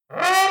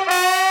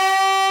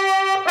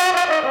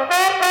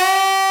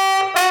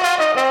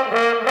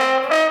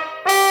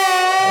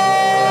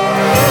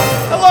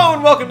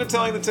Welcome to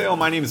Telling the Tale.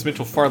 My name is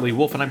Mitchell Farley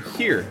Wolf, and I'm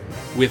here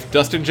with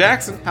Dustin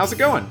Jackson. How's it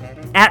going?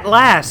 At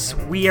last,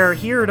 we are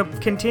here to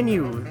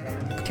continue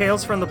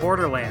Tales from the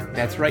Borderlands.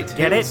 That's right.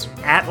 Get it?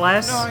 At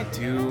last? No, I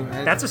do.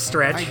 That's a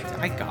stretch.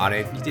 I got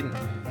it. You didn't.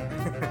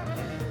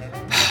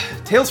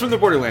 Tales from the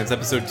Borderlands,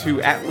 Episode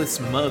 2, Atlas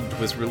Mugged,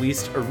 was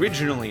released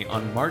originally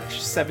on March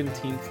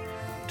 17th,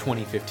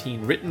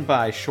 2015. Written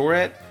by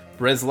Shoret,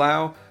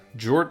 Breslau,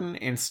 Jordan,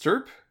 and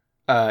Stirp.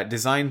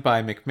 Designed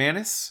by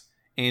McManus.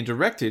 And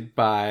directed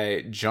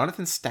by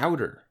Jonathan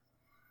Stauder.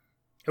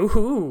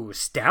 Ooh,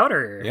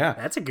 Stauder. Yeah.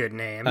 That's a good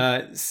name.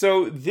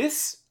 So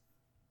this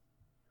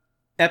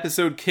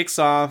episode kicks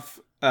off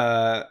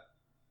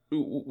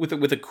with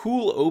a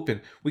cool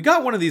open. We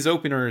got one of these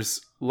openers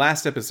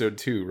last episode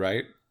too,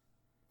 right?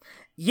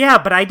 Yeah,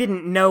 but I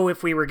didn't know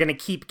if we were going to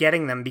keep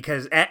getting them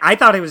because I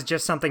thought it was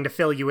just something to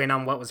fill you in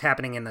on what was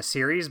happening in the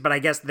series, but I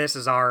guess this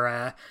is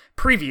our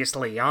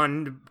previously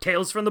on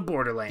Tales from the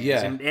Borderlands.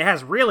 Yeah. And it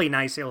has really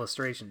nice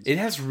illustrations. It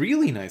has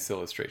really nice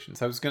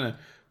illustrations. I was going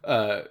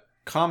to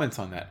comment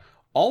on that.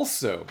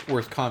 Also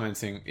worth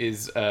commenting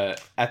is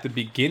at the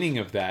beginning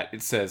of that,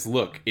 it says,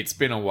 look, it's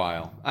been a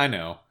while. I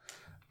know.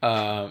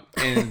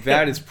 And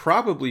that is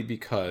probably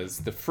because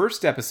the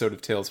first episode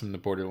of Tales from the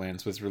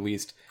Borderlands was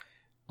released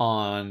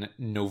on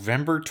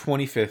November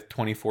 25th,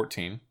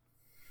 2014.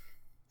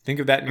 Think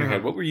of that in your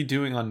head. What were you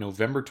doing on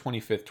November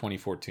 25th,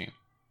 2014?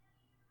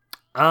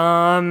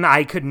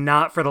 I could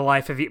not for the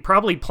life of you.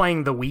 Probably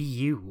playing the Wii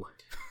U.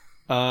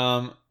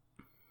 And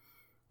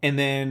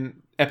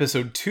then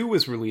episode 2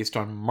 was released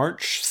on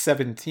March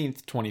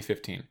 17th,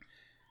 2015.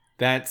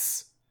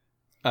 That's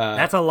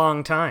a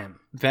long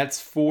time.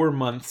 That's 4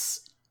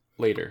 months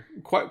later.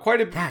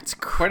 Quite a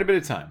bit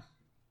of time.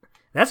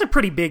 That's a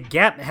pretty big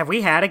gap. Have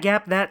we had a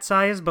gap that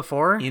size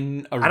before?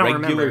 In a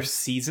regular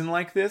season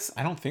like this?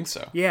 I don't think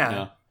so.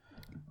 Yeah.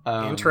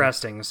 No.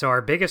 Interesting. So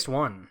our biggest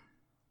one.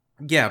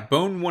 Yeah,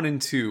 Bone 1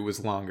 and 2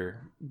 was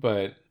longer,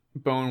 but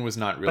Bone was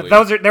not really.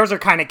 But those are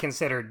kind of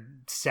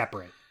considered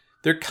separate.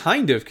 They're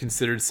kind of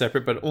considered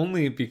separate, but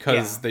only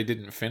because they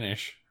didn't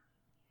finish.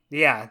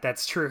 Yeah,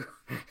 that's true.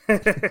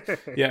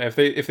 Yeah, if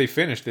they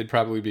finished, they'd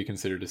probably be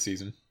considered a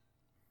season.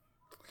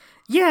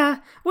 Yeah,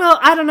 well,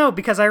 I don't know,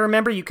 because I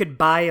remember you could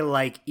buy,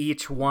 like,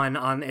 each one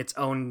on its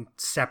own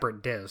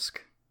separate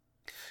disc.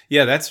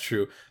 Yeah, that's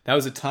true. That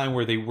was a time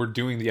where they were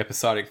doing the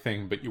episodic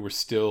thing, but you were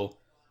still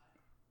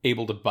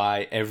able to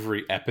buy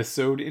every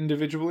episode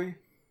individually.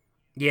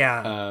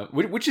 Yeah.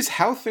 Which is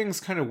how things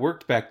kind of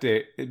worked back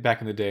in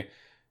the day.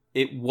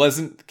 It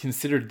wasn't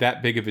considered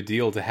that big of a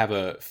deal to have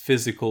a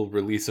physical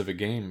release of a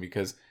game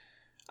because,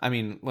 I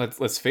mean,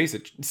 let's face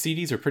it,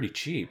 CDs are pretty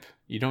cheap.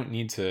 You don't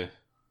need to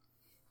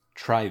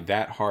try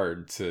that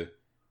hard to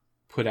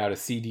put out a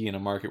CD in a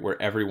market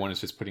where everyone is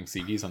just putting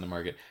CDs on the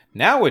market.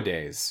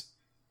 Nowadays,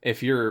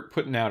 if you're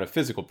putting out a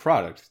physical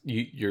product,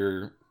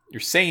 you're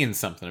saying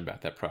something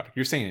about that product.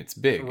 You're saying it's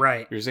big.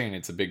 Right. You're saying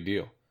it's a big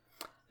deal.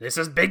 This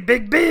is big,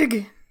 big,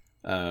 big.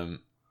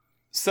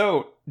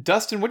 So,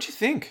 Dustin, what'd you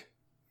think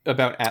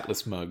about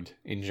Atlas Mugged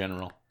in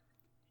general?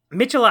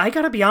 Mitchell, I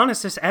gotta be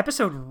honest, this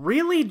episode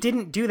really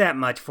didn't do that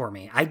much for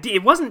me.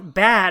 It wasn't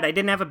bad. I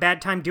didn't have a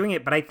bad time doing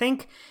it, but I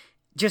think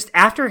just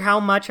after how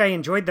much I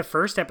enjoyed the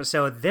first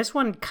episode, this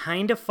one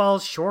kind of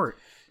falls short.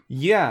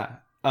 Yeah.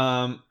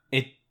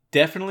 It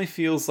definitely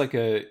feels like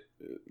an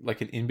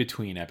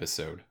in-between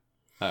episode.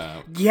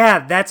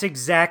 Yeah, that's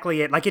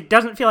exactly it. Like, it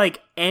doesn't feel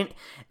like...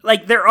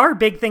 like, there are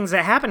big things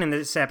that happen in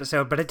this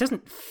episode, but it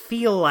doesn't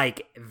feel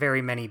like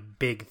very many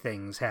big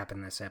things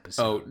happen this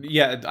episode. Oh,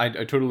 yeah, I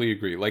totally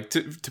agree. Like,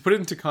 to put it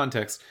into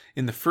context,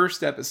 in the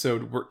first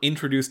episode, we're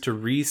introduced to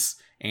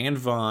Reese and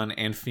Vaughn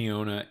and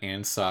Fiona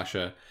and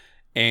Sasha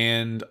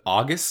and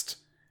August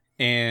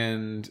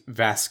and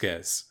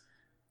Vasquez,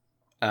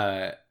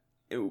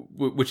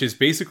 which is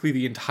basically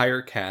the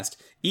entire cast.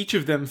 Each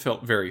of them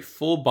felt very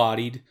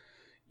full-bodied.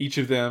 Each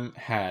of them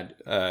had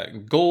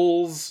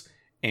goals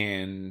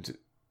and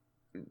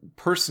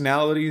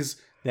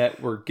personalities that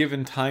were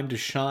given time to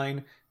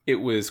shine. It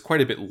was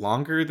quite a bit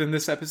longer than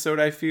this episode,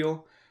 I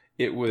feel.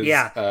 It was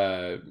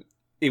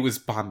it was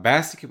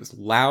bombastic. It was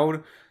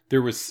loud.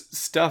 There was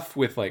stuff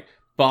with like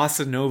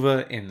Bossa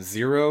Nova and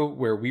Zero,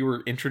 where we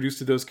were introduced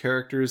to those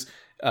characters,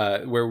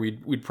 where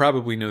we'd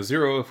probably know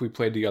Zero if we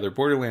played the other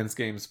Borderlands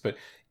games, but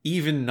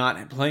even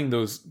not playing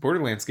those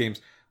Borderlands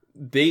games,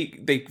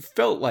 they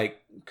felt like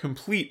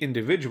complete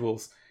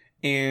individuals,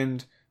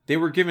 and they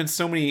were given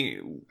so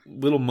many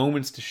little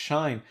moments to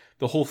shine.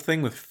 The whole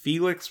thing with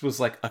Felix was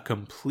like a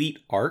complete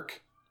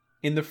arc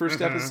in the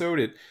first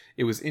episode.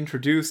 It was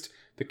introduced,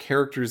 the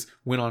characters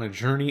went on a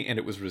journey, and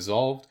it was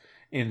resolved.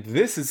 And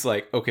this is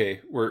like,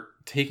 okay, we're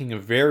taking a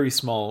very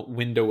small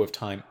window of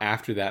time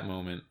after that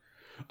moment.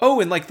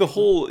 Oh, and like the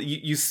whole,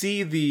 you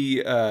see the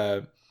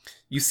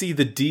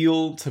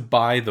deal to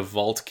buy the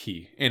vault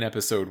key in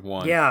episode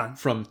 1. Yeah.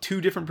 From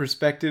 2 different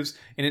perspectives,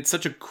 and it's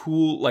such a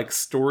cool like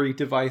story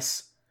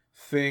device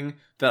thing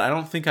that I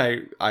don't think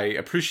I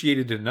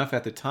appreciated enough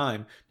at the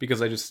time,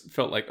 because I just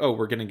felt like, oh,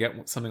 we're going to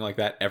get something like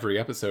that every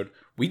episode.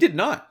 We did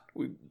not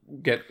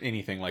get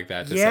anything like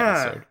that this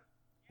episode.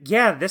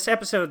 Yeah, this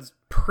episode's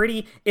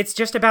pretty... It's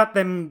just about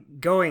them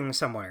going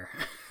somewhere.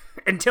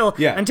 until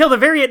the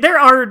very... There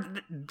are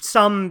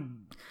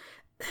some,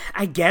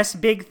 I guess,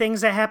 big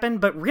things that happen,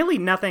 but really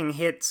nothing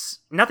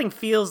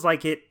feels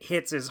like it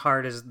hits as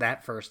hard as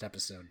that first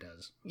episode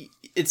does.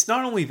 It's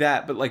not only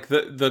that, but like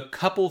the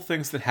couple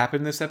things that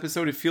happen this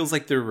episode, it feels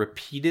like they're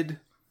repeated.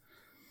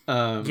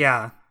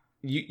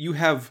 You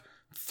have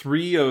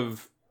 3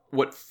 of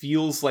what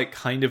feels like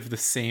kind of the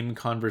same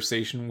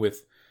conversation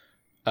with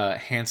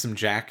Handsome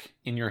Jack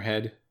in your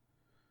head.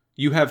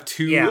 You have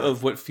 2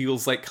 of what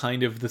feels like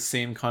kind of the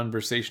same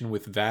conversation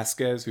with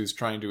Vasquez, who's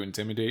trying to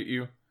intimidate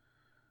you.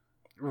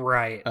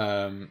 Right.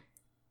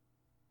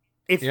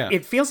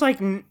 It feels like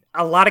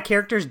a lot of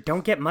characters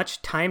don't get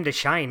much time to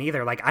shine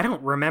either. Like, I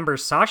don't remember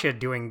Sasha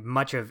doing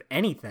much of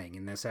anything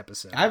in this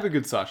episode. I have a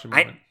good Sasha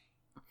moment.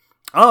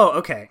 Oh,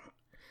 okay.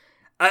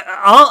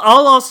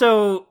 I'll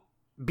also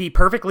be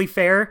perfectly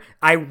fair.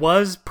 I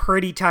was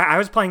pretty tired. I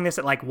was playing this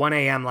at like 1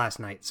 a.m. last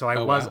night, so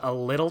I was a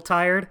little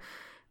tired.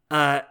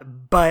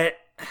 But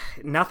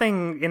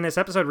nothing in this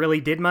episode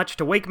really did much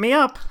to wake me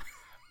up.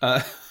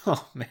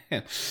 Oh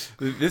man,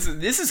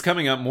 this is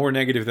coming up more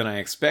negative than I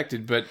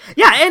expected, but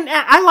yeah, and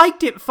I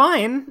liked it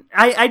fine.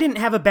 I didn't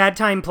have a bad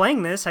time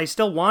playing this. I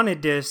still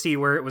wanted to see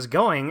where it was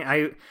going.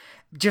 I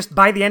just,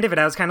 by the end of it,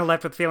 I was kind of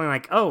left with feeling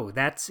like, oh,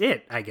 that's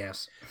it, I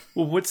guess.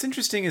 Well, what's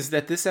interesting is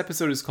that this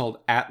episode is called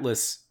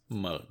Atlas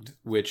Mugged,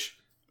 which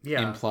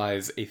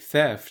implies a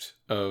theft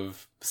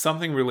of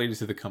something related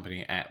to the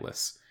company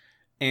Atlas.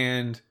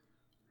 And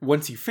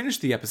once you finish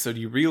the episode,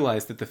 you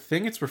realize that the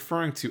thing it's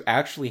referring to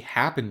actually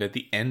happened at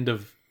the end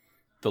of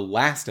the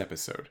last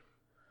episode,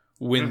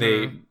 when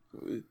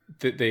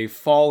they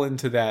fall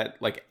into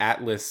that like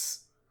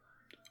Atlas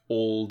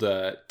old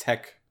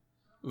tech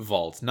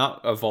vault,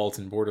 not a vault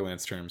in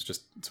Borderlands terms,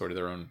 just sort of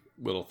their own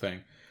little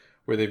thing,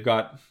 where they've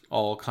got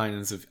all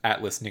kinds of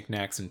Atlas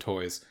knickknacks and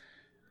toys,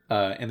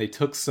 and they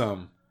took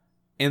some,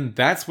 and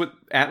that's what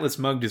Atlas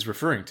Mugged is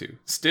referring to.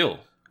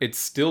 It's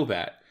still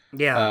that.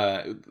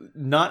 Yeah.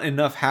 Not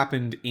enough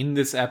happened in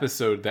this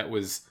episode that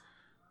was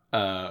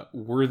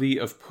worthy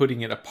of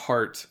putting it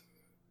apart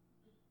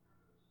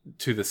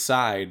to the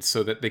side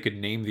so that they could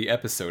name the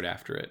episode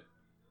after it.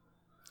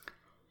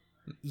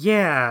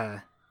 Yeah.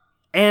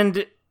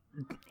 And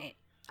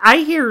I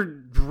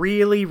hear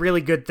really, really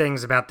good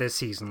things about this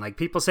season. Like,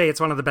 people say it's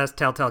one of the best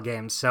Telltale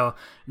games, so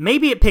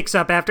maybe it picks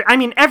up after... I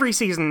mean, every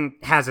season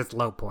has its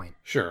low point.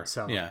 Sure,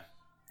 so yeah.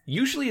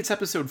 Usually it's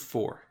episode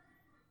 4.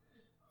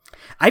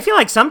 I feel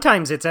like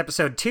sometimes it's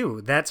episode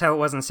 2. That's how it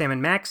was in Sam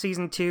and Max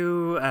season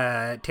 2,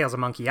 Tales of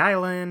Monkey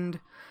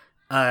Island.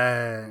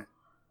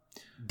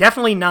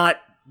 Definitely not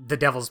The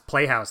Devil's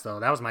Playhouse, though.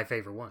 That was my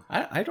favorite one.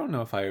 I don't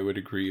know if I would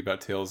agree about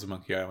Tales of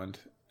Monkey Island.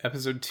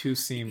 Episode 2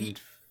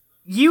 seemed...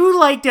 You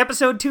liked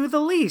episode 2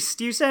 the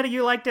least. You said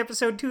you liked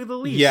episode 2 the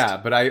least. Yeah,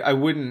 but I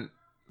wouldn't...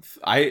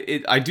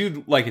 I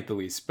do like it the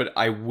least, but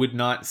I would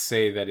not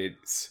say that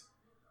it's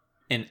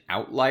an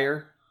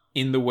outlier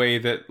in the way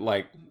that,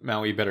 like,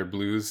 Maui Better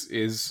Blues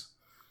is,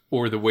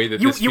 or the way that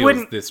this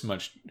feels this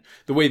much...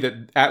 The way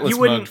that Atlas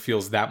Mugged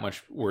feels that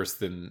much worse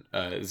than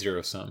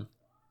Zero Sum.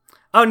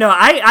 Oh, no,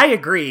 I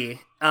agree.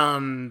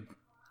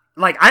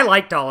 Like, I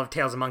liked all of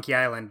Tales of Monkey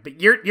Island,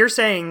 but you're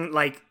saying,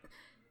 like,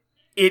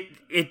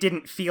 it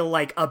didn't feel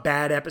like a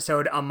bad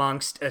episode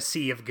amongst a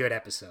sea of good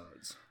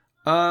episodes.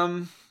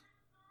 I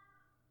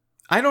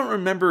don't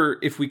remember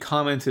if we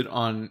commented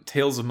on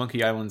Tales of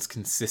Monkey Island's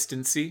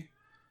consistency,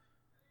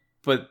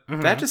 but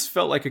that just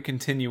felt like a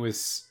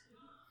continuous,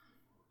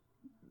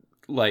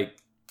 like,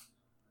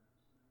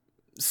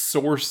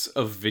 source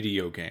of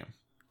video game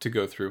to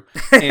go through.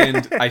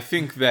 And I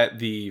think that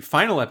the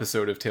final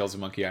episode of Tales of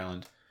Monkey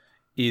Island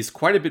is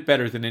quite a bit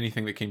better than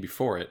anything that came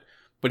before it,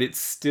 but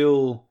it's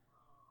still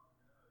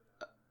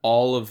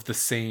all of the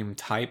same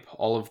type,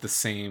 all of the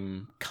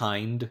same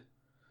kind.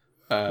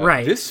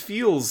 Right. This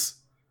feels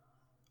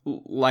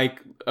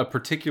like a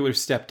particular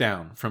step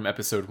down from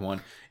episode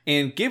 1.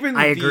 And given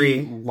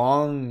the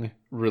long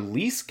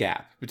release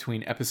gap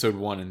between episode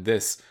 1 and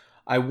this,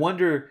 I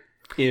wonder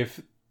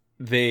if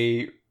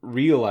they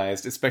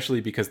realized,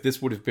 especially because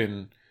this would have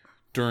been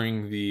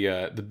during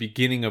the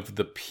beginning of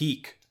the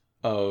peak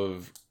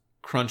of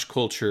crunch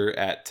culture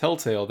at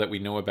Telltale that we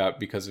know about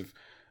because of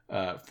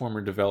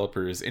former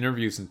developers'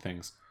 interviews and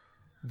things,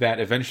 that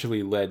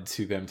eventually led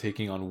to them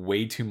taking on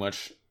way too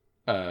much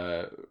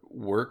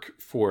work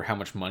for how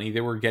much money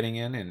they were getting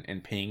in,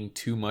 and paying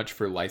too much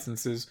for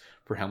licenses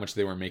for how much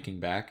they were making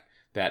back.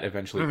 That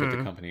eventually put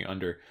the company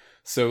under.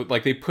 So,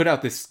 like, they put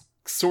out this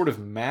sort of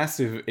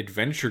massive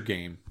adventure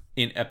game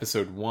in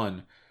episode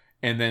 1,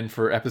 and then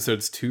for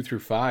episodes 2 through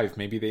 5,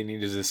 maybe they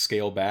needed to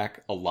scale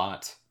back a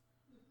lot.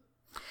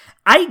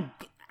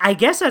 I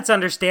guess that's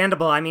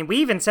understandable. I mean, we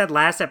even said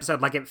last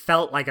episode, like, it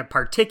felt like a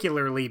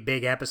particularly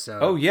big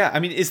episode. Oh, yeah. I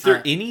mean, is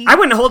there any... I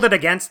wouldn't hold it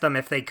against them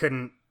if they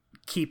couldn't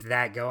keep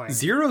that going.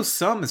 Zero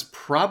Sum is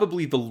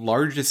probably the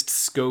largest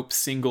scope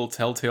single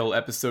Telltale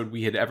episode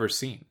we had ever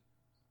seen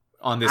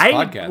on this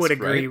podcast. Would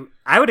agree. Right?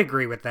 I would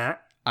agree with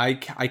that. I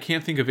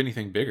can't think of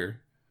anything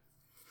bigger.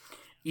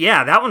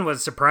 Yeah, that one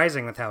was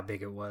surprising with how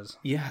big it was.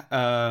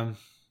 Yeah,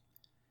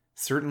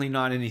 certainly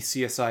not any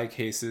CSI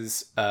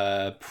cases.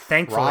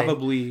 Thankfully.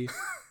 Probably.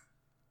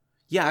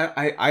 Yeah,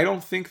 I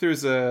don't think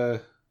there's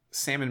a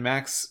Sam and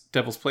Max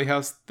Devil's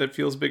Playhouse that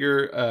feels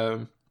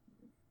bigger.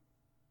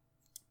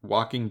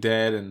 Walking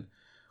Dead and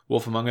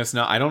Wolf Among Us.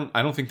 No, I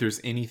don't think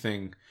there's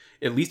anything,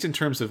 at least in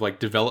terms of like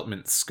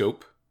development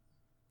scope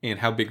and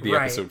how big the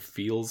episode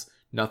feels.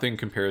 Nothing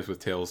compares with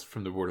Tales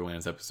from the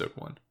Borderlands episode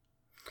 1.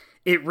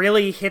 It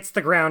really hits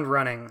the ground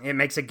running. It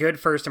makes a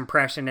good first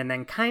impression and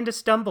then kind of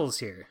stumbles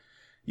here.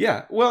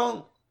 Yeah,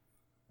 well,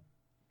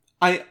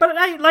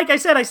 like I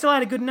said, I still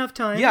had a good enough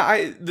time.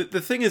 Yeah,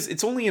 the thing is,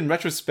 it's only in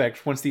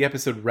retrospect, once the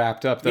episode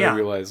wrapped up, that I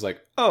realized,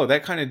 like, oh,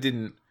 that kind of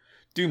didn't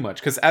do much.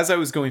 Because as I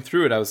was going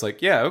through it, I was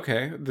like, yeah,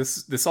 okay,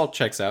 this all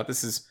checks out.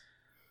 This is...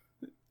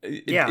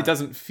 It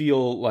doesn't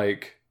feel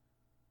like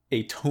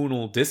a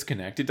tonal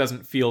disconnect. It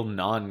doesn't feel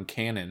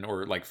non-canon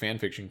or like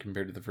fanfiction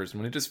compared to the first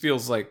one. It just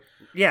feels like,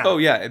 oh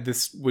yeah,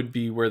 this would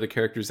be where the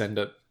characters end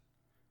up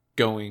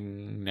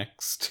going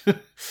next.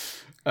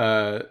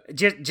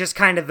 Just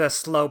kind of the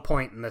slow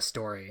point in the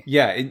story.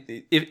 Yeah,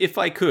 if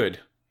I could,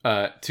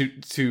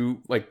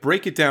 to like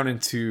break it down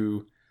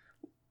into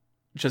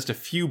just a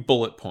few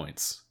bullet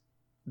points.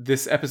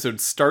 This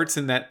episode starts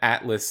in that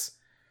Atlas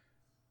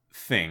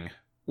thing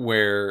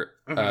where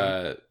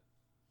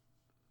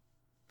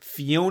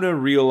Fiona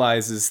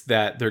realizes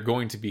that they're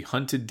going to be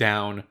hunted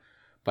down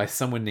by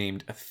someone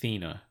named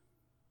Athena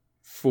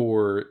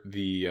for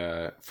the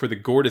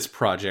Gortys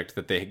project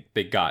that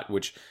they got,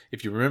 which,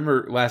 if you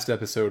remember last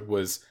episode,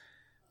 was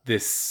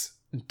this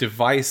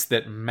device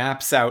that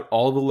maps out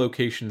all the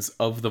locations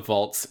of the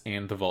vaults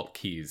and the vault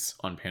keys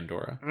on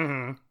Pandora.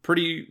 Mm-hmm.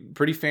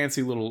 Pretty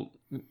fancy little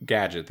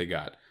gadget they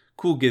got.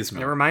 Cool gizmo.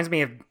 It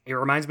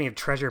reminds me of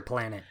Treasure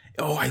Planet.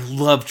 Oh, I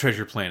love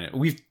Treasure Planet.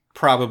 We've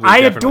probably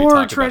I definitely adore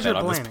talked Treasure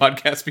about that Planet on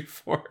this podcast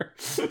before.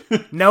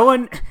 No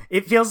one...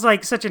 It feels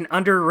like such an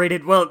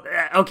underrated... Well,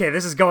 okay,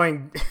 this is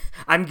going...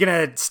 I'm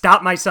gonna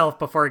stop myself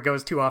before it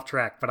goes too off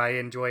track, but I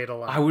enjoy it a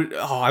lot.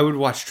 I would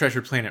watch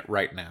Treasure Planet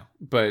right now.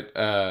 But,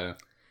 man,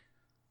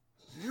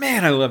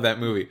 I love that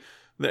movie.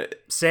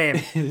 Same.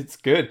 It's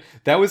good.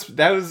 That was...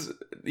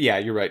 Yeah,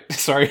 you're right.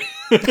 Sorry.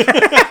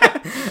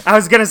 I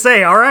was gonna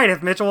say, all right,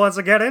 if Mitchell wants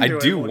to get into it, I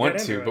do want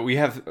to, but we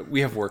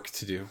have work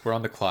to do. We're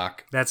on the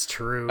clock. That's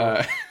true.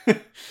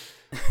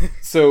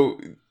 So,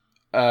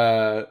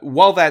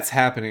 while that's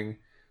happening,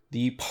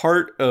 the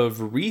part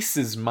of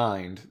Reese's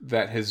mind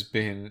that has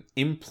been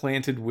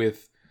implanted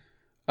with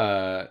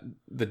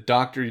the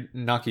Dr.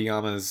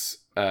 Nakayama's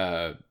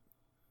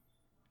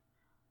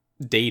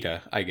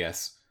data, I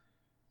guess.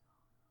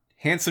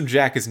 Handsome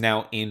Jack is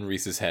now in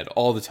Reese's head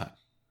all the time.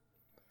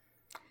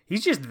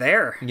 He's just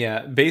there.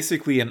 Yeah,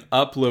 basically an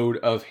upload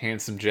of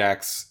Handsome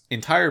Jack's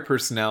entire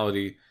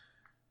personality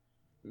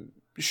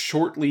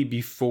shortly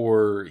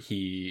before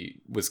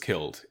he was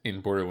killed in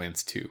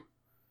Borderlands 2.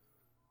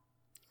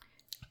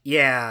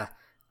 Yeah.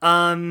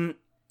 Handsome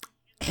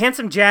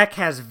Jack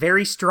has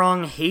very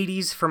strong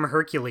Hades from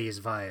Hercules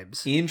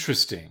vibes.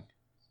 Interesting.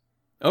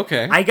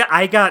 Okay.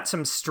 I got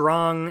some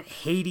strong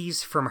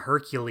Hades from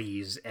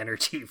Hercules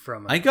energy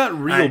from him. I got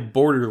real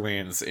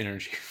Borderlands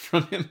energy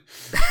from him.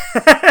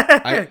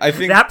 I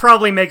think that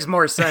probably makes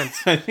more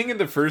sense. I think in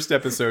the first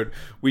episode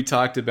we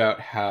talked about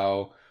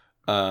how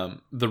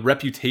the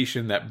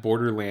reputation that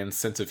Borderlands'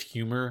 sense of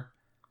humor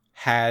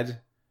had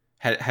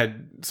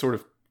sort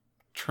of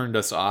turned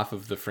us off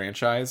of the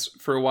franchise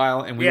for a while,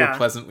 and we were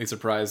pleasantly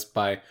surprised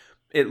by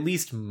at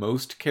least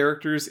most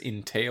characters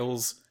in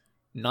Tales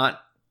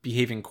not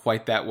behaving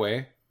quite that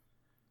way.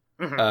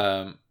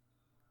 Mm-hmm.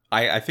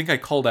 I think I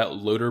called out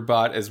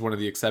Loaderbot as one of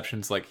the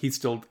exceptions. Like, he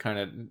still kind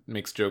of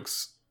makes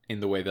jokes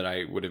in the way that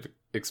I would have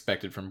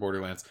expected from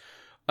Borderlands.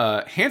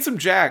 Handsome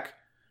Jack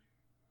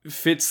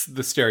fits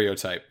the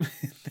stereotype.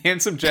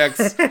 Handsome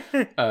Jack's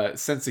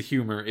sense of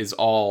humor is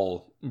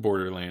all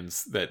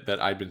Borderlands that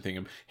I've been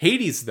thinking.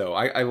 Hades, though,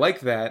 I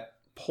like that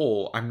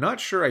poll. I'm not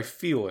sure I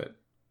feel it.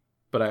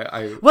 But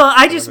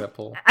I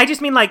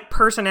just mean, like,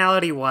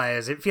 personality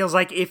wise, it feels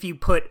like if you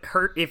put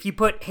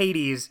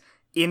Hades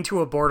into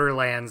a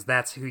Borderlands,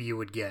 that's who you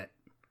would get.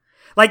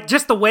 Like,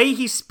 just the way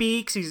he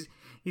speaks, he's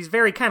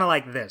very kind of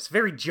like this,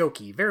 very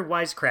jokey, very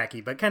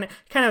wisecracky, but kind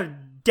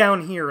of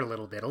down here a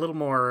little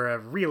more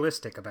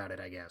realistic about it,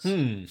 I guess.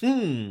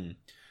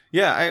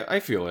 Yeah, I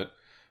feel it.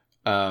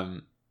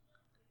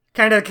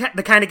 Kind of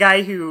the kind of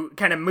guy who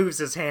kind of moves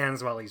his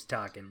hands while he's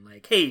talking,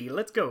 like, hey,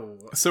 let's go.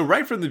 So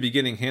right from the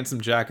beginning, Handsome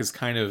Jack is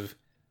kind of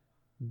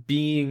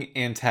being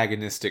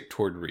antagonistic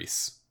toward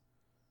Reese.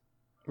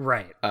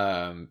 Right.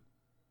 In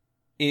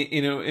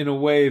a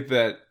way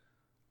that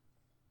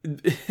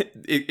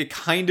it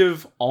kind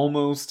of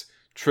almost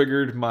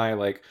triggered my,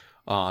 like,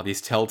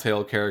 these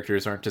Telltale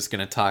characters aren't just going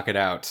to talk it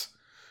out.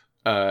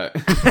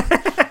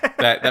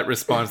 that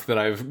response that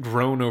I've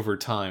grown over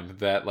time.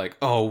 That like,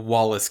 oh,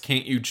 Wallace,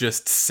 can't you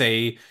just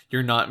say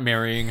you're not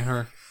marrying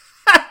her?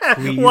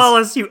 Please?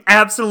 Wallace, you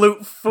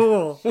absolute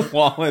fool.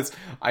 Wallace,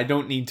 I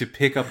don't need to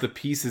pick up the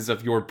pieces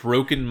of your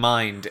broken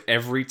mind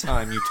every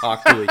time you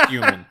talk to a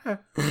human.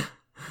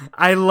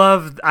 I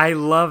love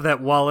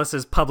that Wallace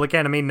is public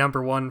enemy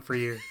number 1 for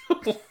you.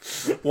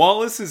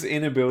 Wallace's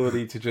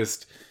inability to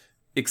just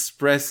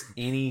express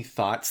any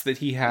thoughts that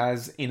he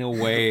has in a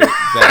way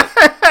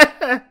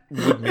that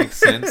would make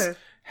sense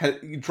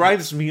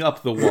drives me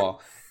up the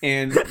wall.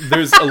 And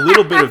there's a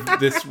little bit of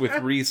this with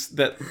Reese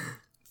that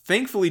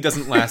thankfully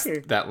doesn't last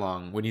that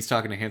long when he's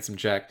talking to Handsome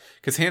Jack,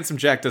 because Handsome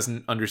Jack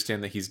doesn't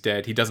understand that he's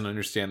dead. He doesn't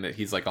understand that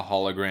he's like a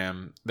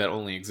hologram that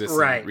only exists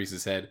in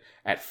Reese's head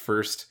at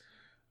first.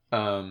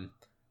 And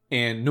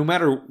no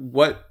matter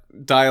what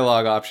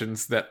dialogue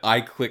options that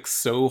I click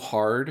so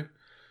hard,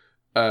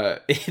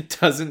 it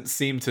doesn't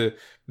seem to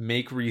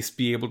make Reese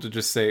be able to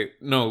just say,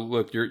 no,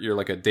 look, you're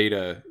like a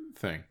data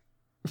thing.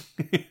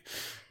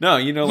 No,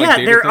 like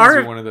data things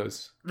are one of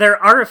those. There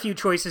are a few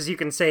choices you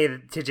can say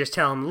to just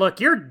tell him, look,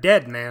 you're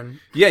dead, man.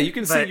 Yeah, you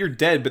can say you're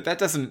dead, but that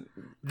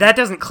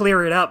doesn't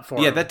clear it up for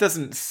him. Yeah, that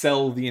doesn't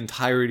sell the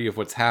entirety of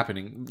what's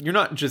happening. You're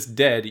not just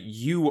dead,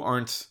 you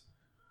aren't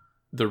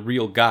the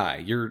real guy.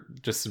 You're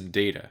just some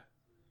data.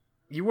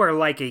 You are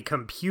like a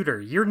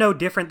computer. You're no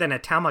different than a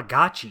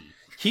Tamagotchi.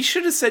 He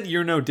should have said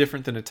you're no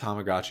different than a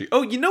Tamagotchi.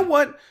 Oh, you know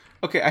what?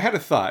 Okay, I had a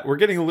thought. We're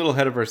getting a little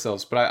ahead of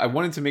ourselves, but I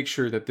wanted to make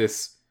sure that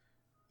this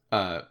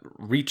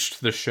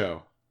reached the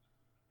show.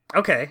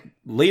 Okay.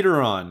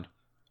 Later on,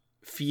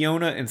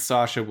 Fiona and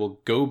Sasha will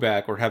go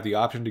back, or have the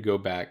option to go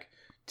back,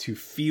 to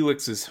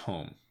Felix's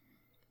home,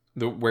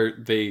 where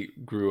they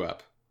grew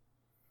up.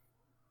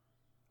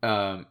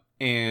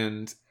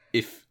 And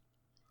if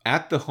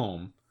at the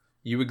home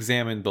you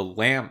examine the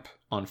lamp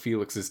on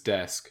Felix's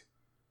desk,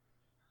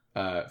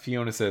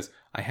 Fiona says,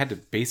 I had to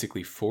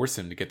basically force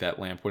him to get that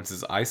lamp once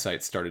his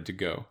eyesight started to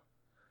go.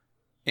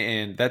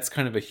 And that's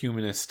kind of a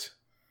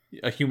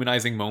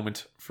humanizing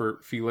moment for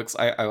Felix.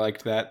 I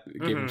liked that.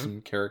 It gave him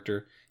some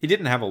character. He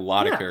didn't have a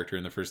lot of character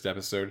in the first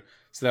episode,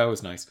 so that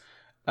was nice.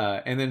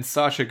 And then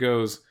Sasha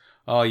goes,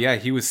 oh yeah,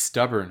 he was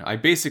stubborn. I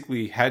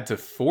basically had to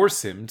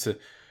force him to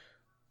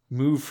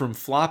move from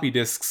floppy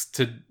disks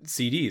to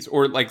CDs,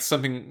 or like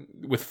something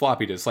with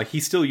floppy disks. Like he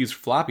still used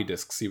floppy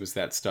disks. He was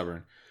that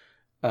stubborn.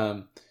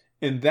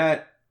 And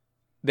that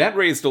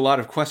raised a lot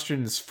of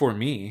questions for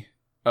me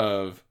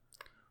of,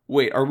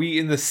 wait, are we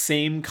in the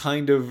same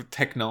kind of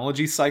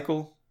technology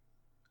cycle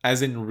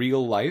as in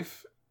real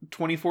life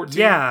 2014?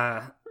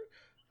 Yeah.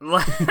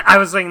 I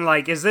was thinking,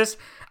 like,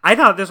 I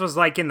thought this was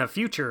like in the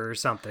future or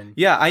something.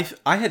 Yeah,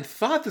 I had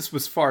thought this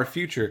was far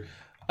future.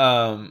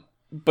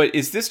 But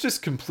is this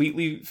just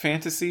completely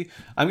fantasy?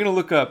 I'm going to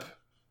look up,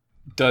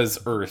 does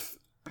Earth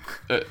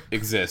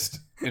exist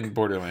in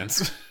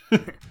Borderlands?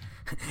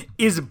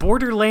 Is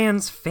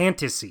Borderlands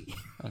fantasy?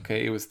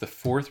 Okay, it was the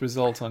 4th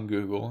result on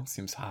Google. It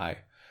seems high.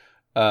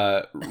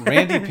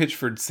 Randy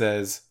Pitchford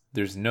says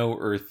there's no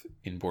Earth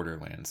in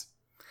Borderlands,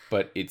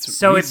 but it's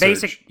so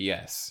research,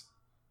 yes.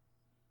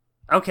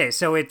 Okay,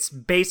 so it's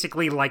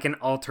basically like an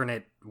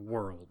alternate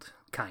world,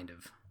 kind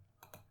of,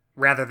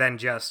 rather than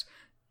just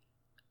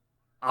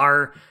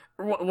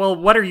well,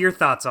 what are your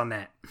thoughts on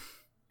that?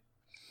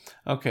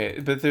 Okay,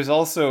 but there's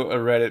also a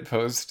Reddit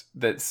post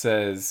that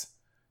says,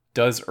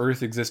 does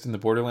Earth exist in the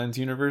Borderlands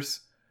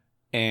universe?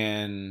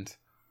 And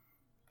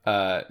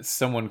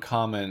someone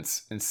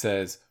comments and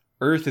says,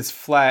 Earth is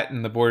flat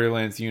in the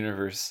Borderlands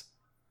universe.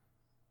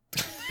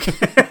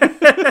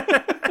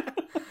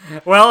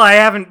 Well, I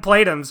haven't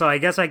played them, so I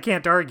guess I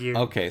can't argue.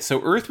 Okay,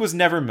 so Earth was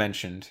never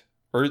mentioned.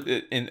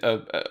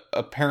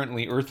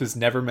 Apparently, Earth is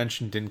never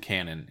mentioned in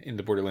canon in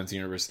the Borderlands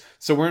universe.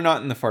 So we're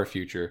not in the far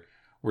future.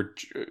 We're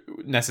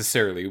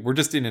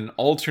just in an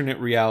alternate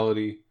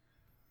reality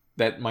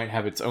that might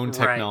have its own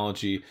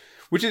technology,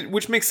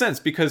 which makes sense,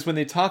 because when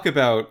they talk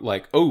about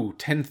like, oh,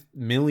 $10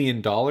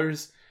 million,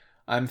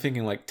 I'm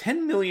thinking like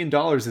 $10 million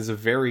is a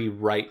very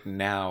right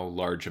now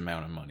large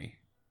amount of money.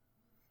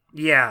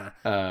 Yeah.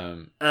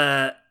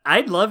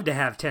 I'd love to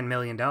have $10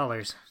 million.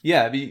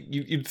 Yeah,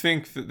 you'd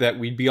think that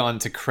we'd be on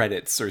to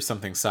credits or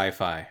something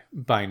sci-fi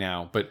by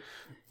now, but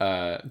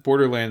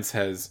Borderlands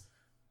has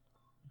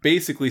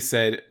basically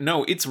said,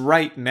 no, it's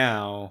right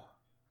now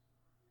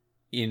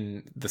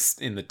in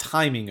the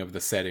timing of the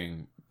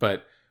setting,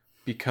 but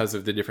because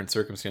of the different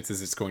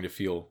circumstances, it's going to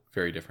feel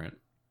very different.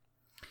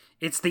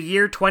 It's the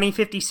year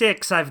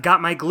 2056. I've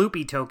got my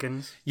Gloopy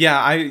tokens.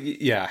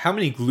 Yeah, how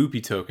many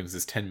Gloopy tokens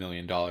is $10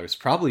 million?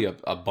 Probably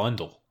a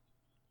bundle.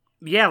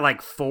 Yeah,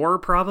 like 4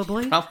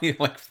 probably. Probably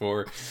like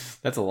 4.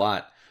 That's a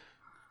lot.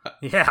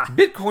 Yeah.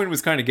 Bitcoin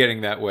was kind of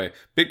getting that way.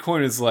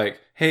 Bitcoin is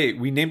like, hey,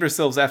 we named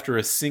ourselves after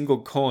a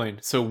single coin,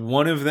 so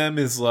one of them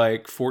is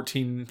like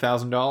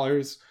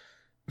 $14,000.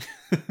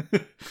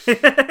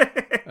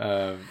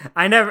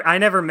 I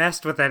never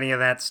messed with any of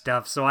that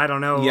stuff, so I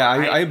don't know. Yeah,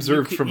 I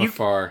observed from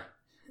afar.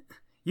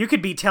 You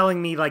could be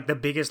telling me like the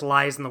biggest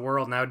lies in the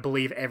world, and I would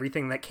believe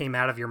everything that came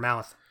out of your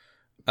mouth.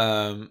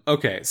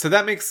 Okay, so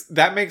that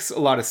makes a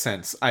lot of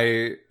sense.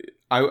 I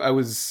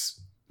was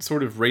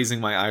sort of raising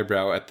my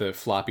eyebrow at the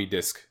floppy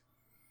disk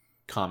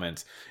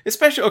comment.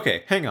 Especially,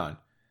 okay, hang on.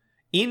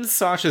 In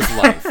Sasha's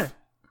life,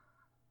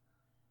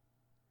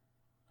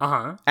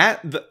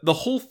 at the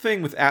whole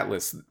thing with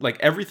Atlas, like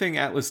everything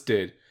Atlas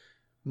did,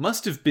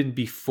 must have been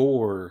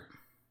before,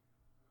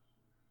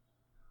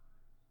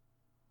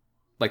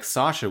 like,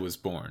 Sasha was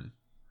born,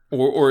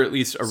 or at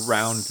least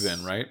around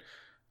then, right?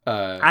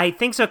 I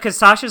think so, because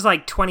Sasha's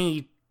like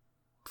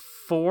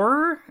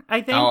 24,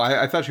 I think. Oh,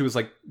 I thought she was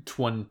like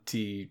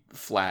 20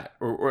 flat,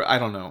 or I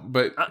don't know,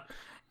 but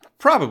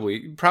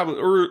probably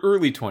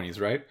early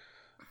 20s, right?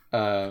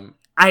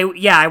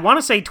 I want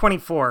to say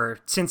 24,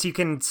 since you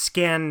can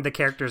scan the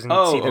characters and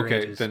see their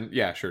ages. Then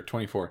yeah, sure,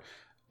 24.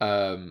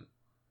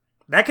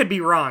 That could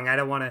be wrong. I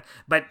don't want to,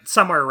 but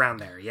somewhere around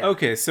there. Yeah.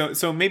 Okay,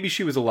 so maybe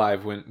she was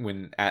alive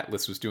when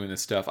Atlas was doing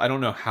this stuff. I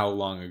don't know how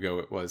long ago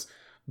it was,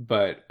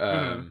 but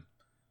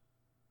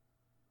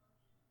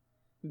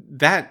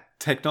that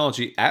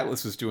technology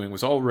Atlas was doing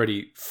was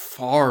already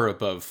far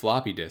above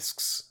floppy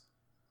disks.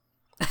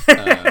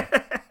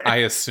 I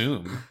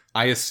assume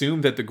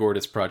that the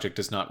Gortys project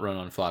does not run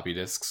on floppy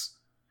disks.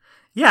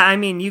 Yeah, I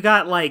mean, you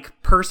got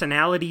like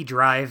personality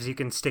drives you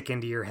can stick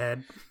into your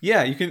head.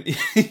 Yeah, you can.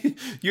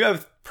 You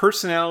have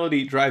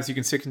personality drives you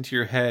can stick into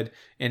your head,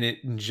 and it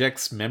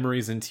injects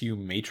memories into you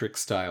Matrix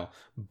style.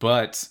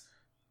 But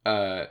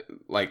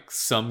like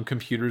some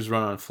computers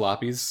run on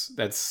floppies.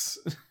 That's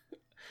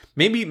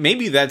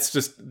maybe that's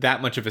just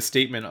that much of a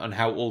statement on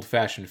how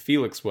old-fashioned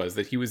Felix was,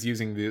 that he was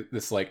using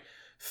this like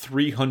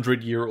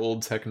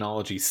 300-year-old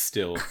technology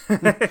still.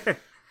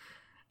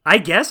 I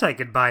guess I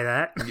could buy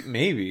that.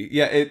 Maybe.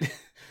 Yeah,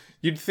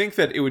 you'd think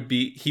that he would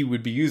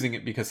be using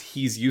it because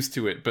he's used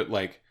to it, but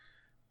like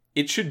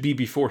it should be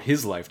before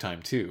his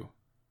lifetime too.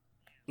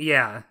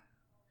 Yeah.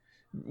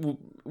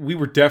 We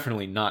were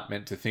definitely not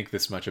meant to think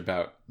this much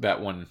about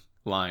that one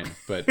line,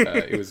 but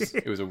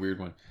it was a weird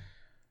one.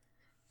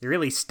 It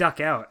really stuck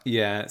out.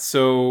 Yeah,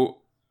 so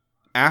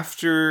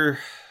after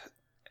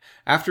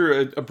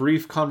a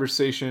brief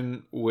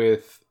conversation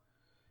with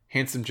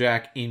Handsome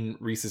Jack in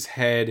Reese's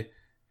head,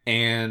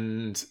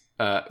 and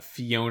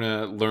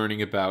Fiona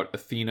learning about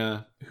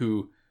Athena,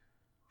 who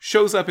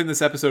shows up in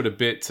this episode a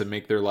bit to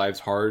make their lives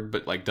hard,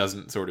 but like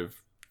doesn't sort of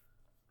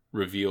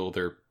reveal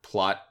their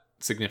plot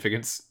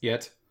significance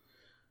yet.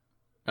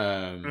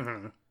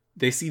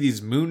 They see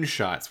these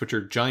moonshots, which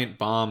are giant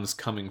bombs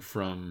coming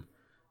from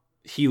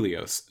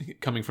Helios,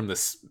 coming from the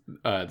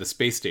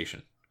space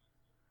station.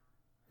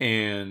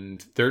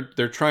 And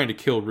they're trying to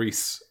kill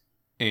Reese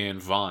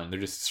and Vaughn. They're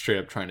just straight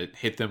up trying to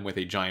hit them with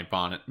a giant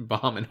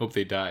bomb and hope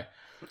they die.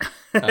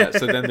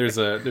 So then there's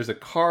a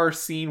car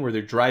scene where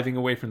they're driving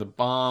away from the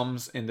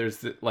bombs, and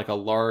there's like a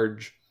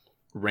large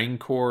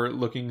Rancor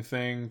looking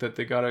thing that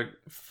they gotta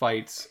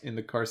fight in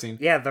the car scene.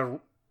 Yeah,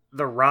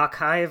 the Rock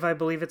Hive, I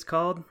believe it's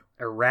called.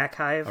 A Rack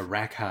Hive. A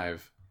Rack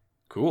Hive.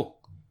 Cool.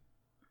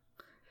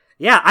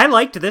 Yeah, I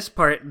liked this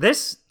part.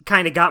 This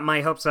kind of got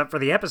my hopes up for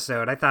the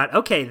episode. I thought,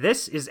 okay,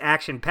 this is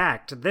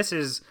action-packed.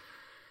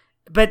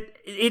 But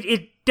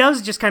it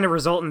does just kind of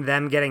result in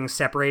them getting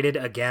separated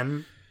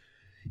again.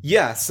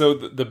 Yeah, so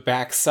the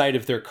back side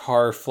of their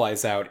car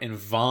flies out, and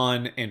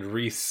Vaughn and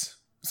Reese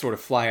sort of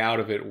fly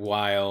out of it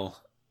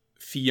while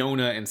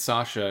Fiona and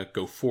Sasha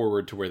go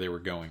forward to where they were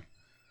going.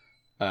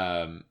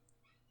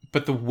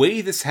 But the way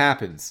this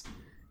happens...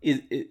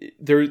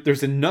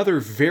 There's another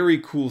very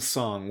cool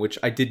song, which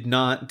I did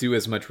not do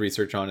as much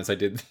research on as I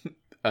did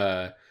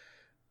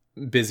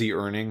Busy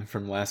Earning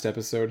from last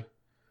episode.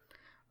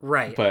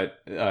 Right.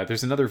 But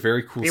there's another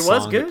very cool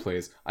song that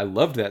plays. I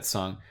loved that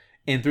song.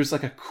 And there's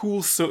like a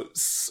cool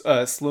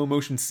slow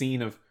motion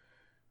scene of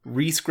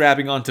Reese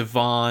grabbing onto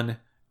Vaughn,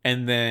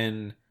 and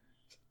then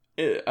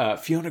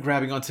Fiona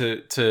grabbing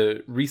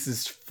onto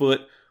Reese's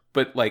foot,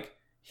 but like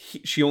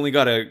she only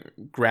got a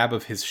grab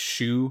of his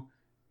shoe,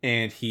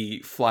 and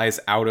he flies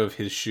out of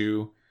his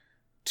shoe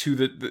to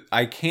the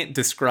I can't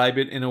describe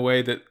it in a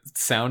way that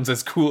sounds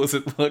as cool as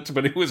it looked,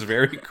 but it was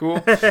very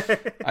cool.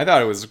 I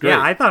thought it was great.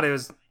 Yeah,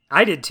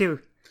 I did too.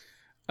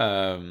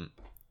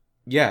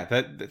 Yeah,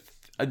 that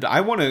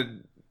I want to,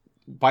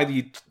 by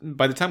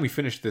the time we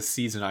finish this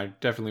season, I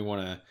definitely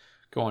want to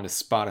go onto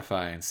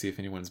Spotify and see if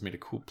anyone's made a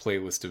cool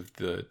playlist of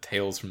the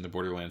Tales from the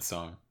Borderlands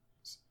songs.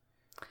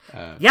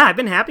 Yeah, I've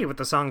been happy with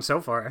the song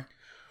so far.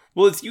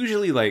 Well, it's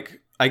usually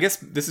like, I guess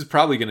this is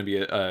probably going to be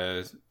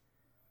a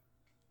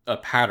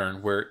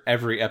pattern where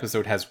every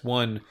episode has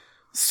one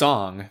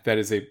song that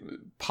is a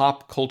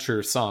pop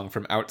culture song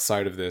from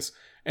outside of this,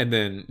 and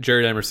then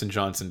Jared Emerson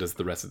Johnson does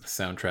the rest of the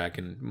soundtrack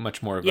in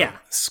much more of a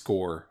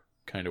score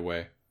kind of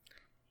way.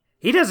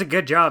 He does a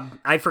good job.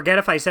 I forget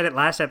if I said it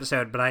last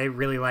episode, but I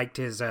really liked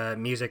his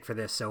music for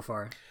this so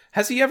far.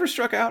 Has he ever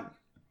struck out?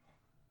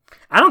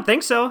 I don't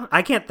think so.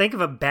 I can't think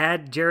of a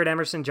bad Jared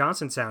Emerson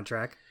Johnson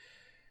soundtrack.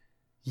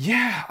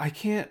 Yeah, I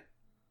can't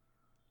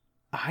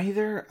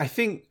either. I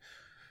think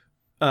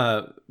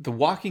The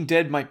Walking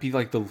Dead might be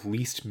like the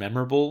least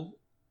memorable.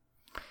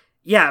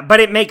 Yeah, but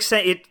it makes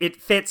sense. It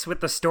fits with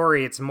the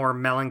story. It's more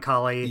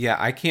melancholy. Yeah,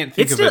 I can't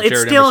think of a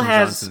Jared Emerson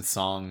Johnson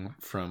song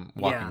from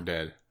Walking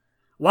Dead.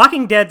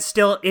 Walking Dead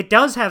it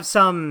does have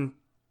some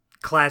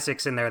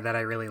classics in there that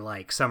I really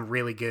like. Some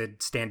really good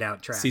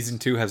standout tracks. Season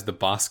 2 has the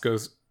Bosco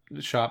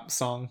Shop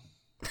song.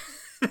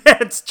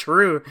 That's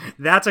true.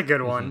 That's a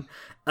good one.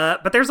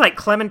 But there's like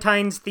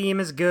Clementine's theme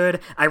is good.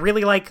 I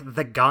really like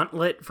the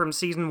Gauntlet from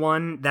season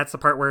 1. That's the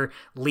part where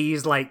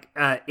Lee's like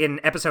in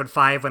episode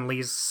 5 when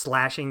Lee's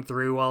slashing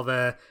through all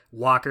the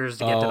walkers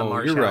to get to the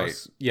marsh house. You're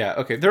right. Yeah,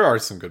 okay. There are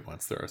some good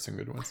ones.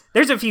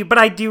 There's a few, but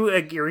I do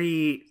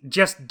agree,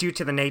 just due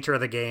to the nature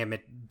of the game,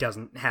 it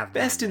doesn't have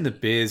best in the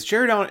biz.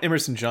 Jared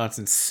Emerson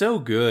Johnson, so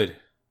good.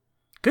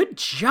 Good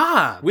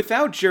job.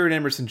 Without Jared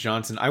Emerson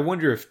Johnson, I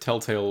wonder if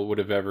Telltale would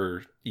have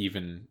ever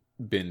even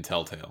been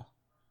Telltale.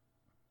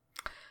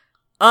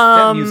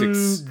 That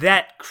music's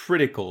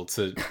critical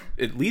to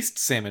at least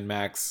Sam &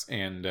 Max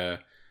and a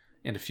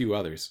few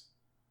others.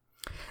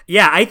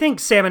 Yeah, I think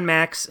Sam &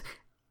 Max,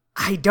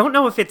 I don't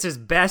know if it's his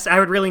best. I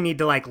would really need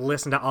to like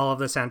listen to all of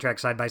the soundtracks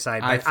side by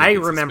side. But I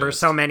remember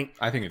so many.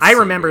 I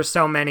remember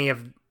so many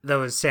of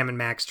those Sam &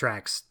 Max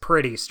tracks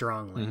pretty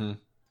strongly. Mm-hmm.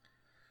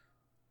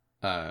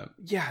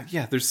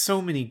 Yeah, there's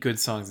so many good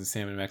songs in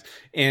Sam & Max,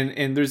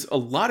 and there's a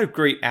lot of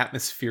great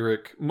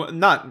atmospheric,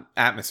 not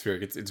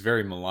atmospheric, it's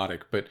very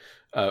melodic, but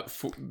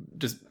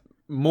just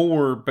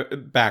more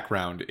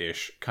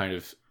background-ish kind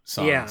of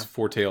songs. Yeah.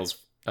 Four Tales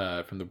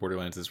from the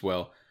Borderlands as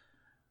well.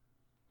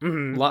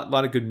 Mm-hmm.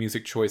 Lot of good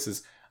music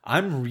choices.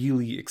 I'm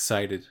really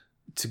excited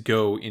to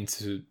go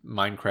into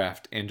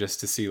Minecraft and just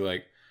to see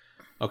like,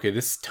 okay,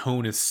 this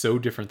tone is so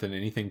different than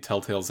anything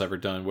Telltale's ever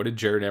done. What did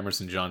Jared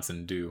Emerson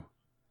Johnson do?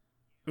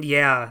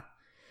 Yeah.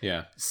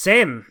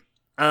 Same.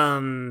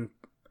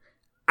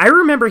 I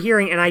remember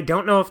hearing, and I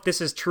don't know if this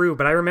is true,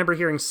 but I remember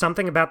hearing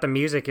something about the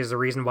music is the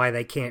reason why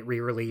they can't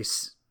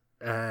re-release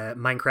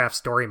Minecraft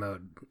Story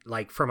Mode,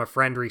 like from a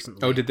friend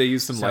recently. Oh, did they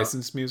use some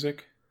licensed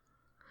music?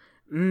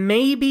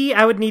 Maybe.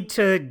 I would need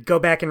to go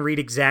back and read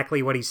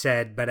exactly what he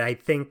said, but I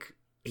think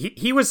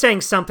he was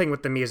saying something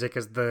with the music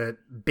is the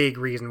big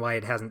reason why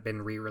it hasn't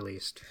been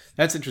re-released.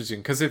 That's interesting,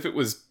 because if it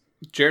was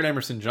Jared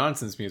Emerson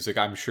Johnson's music,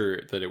 I'm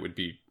sure that it would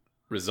be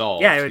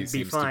resolved. Yeah, it would be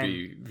seems fine. To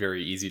be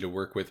very easy to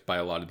work with by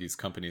a lot of these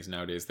companies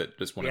nowadays that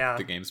just want to put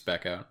the games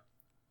back out.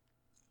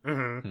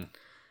 Mm-hmm.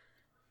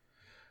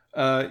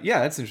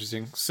 Yeah, that's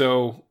interesting.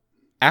 So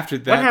after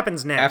that, what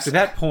happens next? After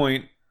that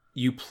point,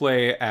 you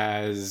play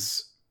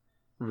as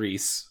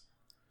Reese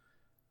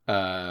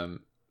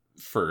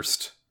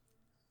first,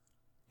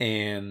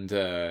 and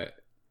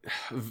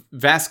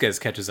Vasquez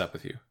catches up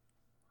with you.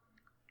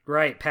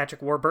 Right,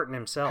 Patrick Warburton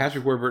himself.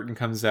 Patrick Warburton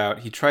comes out.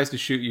 He tries to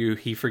shoot you.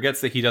 He forgets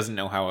that he doesn't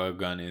know how a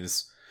gun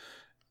is.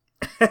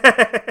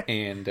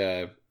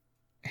 And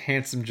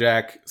Handsome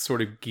Jack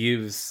sort of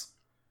gives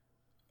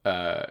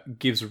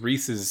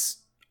Reese's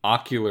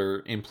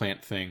ocular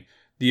implant thing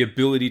the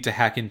ability to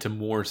hack into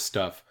more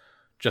stuff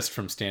just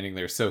from standing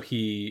there. So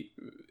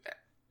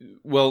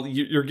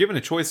you're given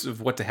a choice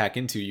of what to hack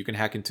into. You can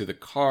hack into the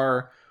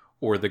car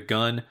or the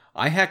gun.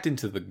 I hacked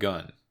into the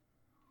gun.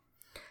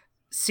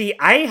 See,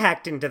 I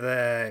hacked into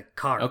the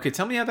car. Okay,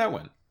 tell me how that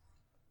went.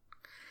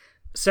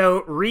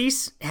 So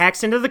Reese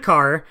hacks into the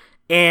car,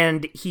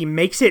 and he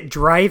makes it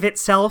drive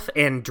itself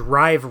and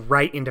drive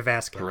right into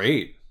Vasquez.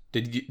 Great.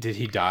 Did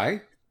he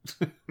die?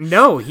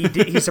 No, he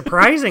did. He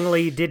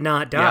surprisingly did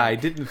not die. Yeah, I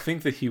didn't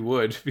think that he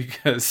would,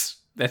 because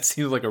that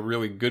seems like a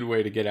really good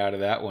way to get out of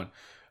that one.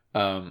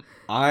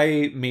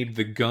 I made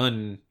the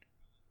gun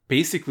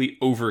basically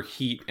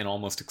overheat and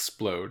almost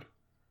explode.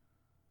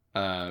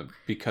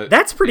 Because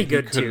that's pretty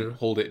good he couldn't too.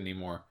 Hold it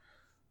anymore,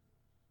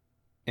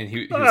 and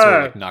he was sort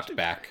of like knocked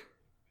back.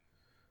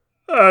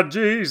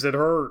 Jeez, it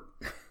hurt.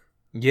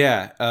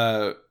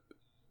 Yeah,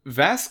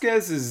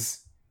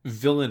 Vasquez's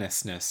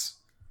villainousness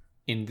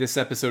in this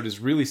episode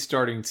is really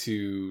starting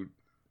to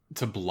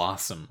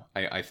blossom.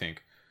 I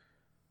think.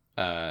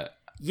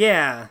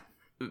 Yeah,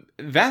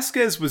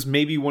 Vasquez was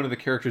maybe one of the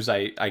characters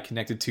I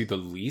connected to the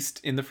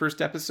least in the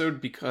first episode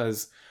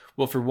because,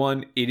 well, for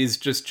one, it is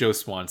just Joe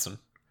Swanson.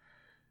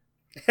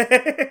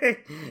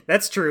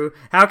 That's true.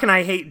 How can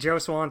I hate Joe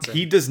Swanson?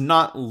 He does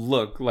not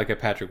look like a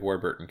Patrick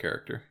Warburton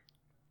character.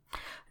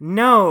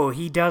 No,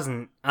 he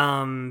doesn't.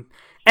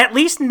 At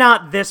least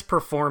not this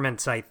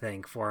performance, I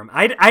think, for him.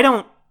 I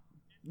don't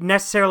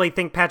necessarily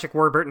think Patrick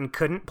Warburton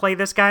couldn't play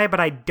this guy, but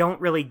I don't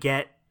really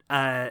get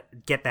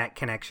that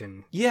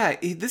connection. Yeah,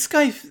 this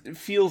guy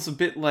feels a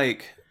bit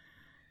like...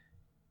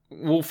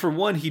 Well, for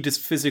one, he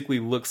just physically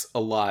looks a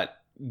lot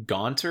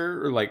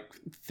gaunter or like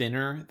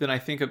thinner than I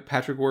think a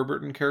Patrick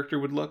Warburton character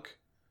would look,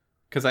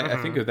 because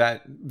I think of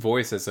that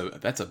voice as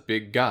that's a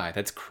big guy.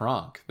 That's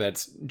Kronk.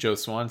 That's Joe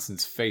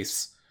Swanson's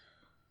face.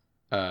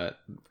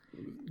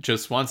 Joe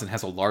Swanson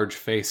has a large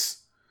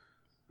face.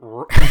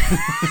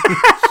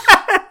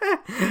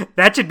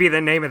 That should be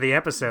the name of the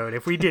episode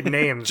if we did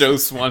names. Joe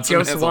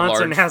Swanson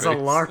has a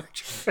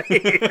large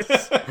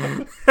face.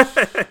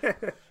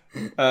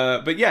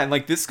 But yeah, and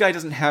like this guy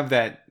doesn't have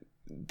that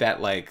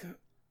like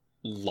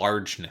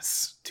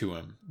largeness to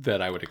him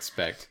that I would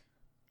expect.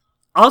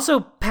 Also,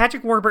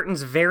 Patrick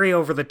Warburton's very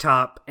over the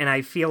top, and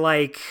I feel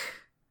like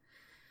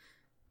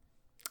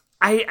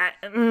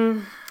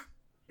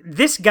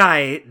this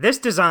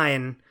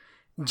design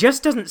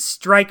just doesn't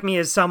strike me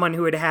as someone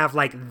who would have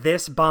like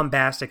this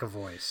bombastic a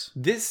voice.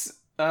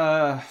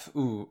 I'm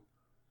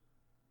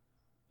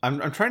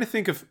trying to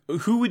think of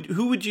who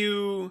would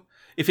you,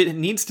 if it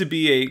needs to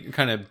be a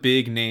kind of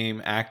big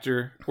name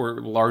actor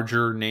or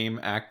larger name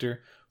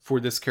actor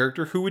for this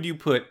character, who would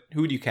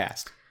you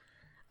cast?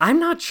 I'm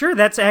not sure.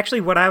 That's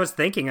actually what I was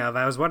thinking of.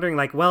 I was wondering,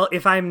 like, well,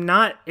 if I'm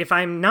not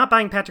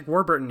buying Patrick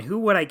Warburton, who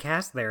would I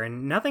cast there?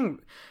 And nothing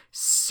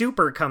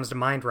super comes to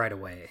mind right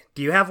away.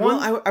 Do you have one?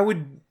 Well, I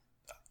would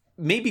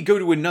maybe go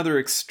to another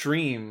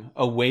extreme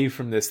away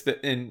from this.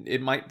 And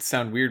it might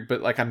sound weird,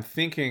 but like I'm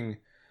thinking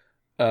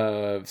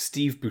of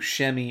Steve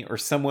Buscemi or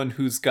someone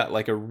who's got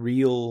like a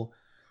real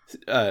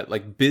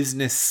like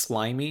business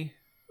slimy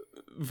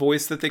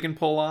voice that they can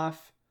pull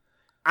off.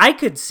 I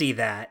could see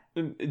that,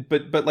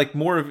 but like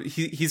more of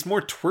he's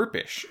more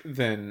twerpish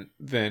than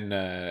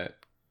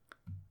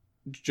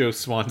Joe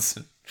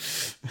Swanson,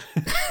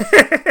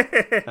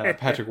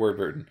 Patrick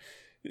Warburton,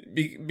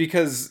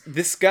 because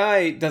this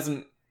guy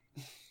doesn't.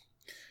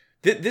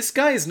 This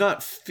guy is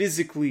not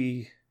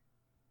physically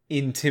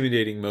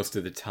intimidating most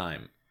of the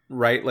time,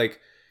 right? Like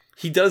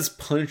he does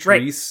punch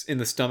Reese in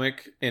the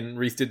stomach, and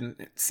Reese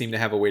didn't seem to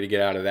have a way to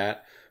get out of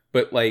that.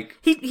 But like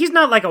he's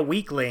not like a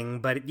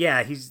weakling, but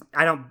yeah,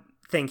 I don't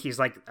think he's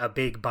like a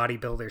big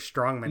bodybuilder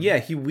strongman. Yeah,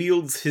 he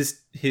wields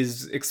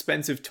his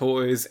expensive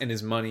toys and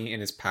his money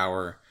and his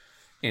power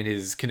and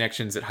his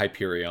connections at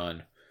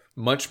Hyperion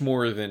much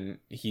more than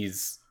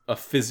he's a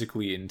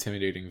physically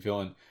intimidating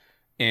villain.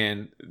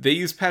 And they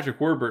use Patrick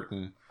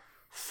Warburton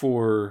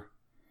for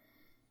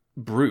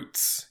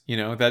brutes, you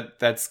know,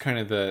 that's kind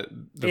of the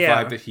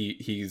vibe that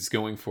he's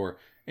going for.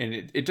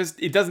 And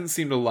it doesn't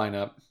seem to line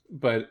up,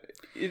 but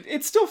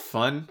it's still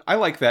fun. I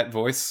like that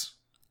voice.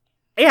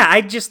 Yeah,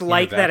 I just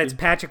like that it's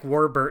Patrick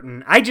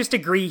Warburton. I just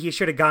agree he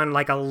should have gone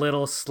like a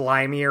little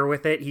slimier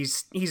with it.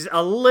 He's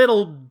a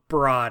little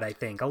broad, I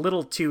think. A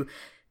little too,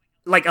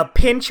 like a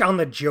pinch on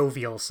the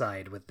jovial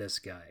side with this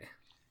guy.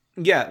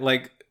 Yeah,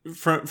 like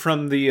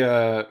from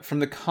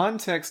the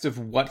context of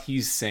what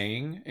he's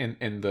saying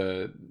and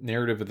the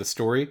narrative of the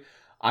story,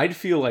 I'd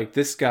feel like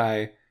this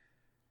guy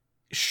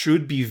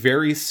should be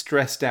very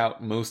stressed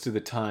out most of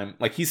the time.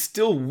 Like he's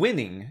still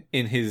winning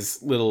in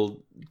his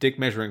little dick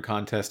measuring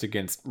contest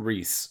against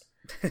Reese.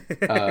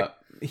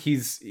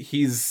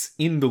 He's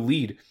in the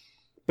lead,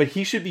 but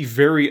he should be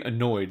very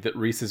annoyed that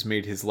Reese has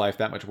made his life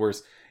that much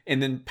worse. And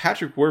then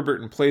Patrick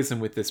Warburton plays him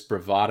with this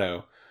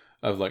bravado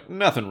of like,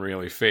 nothing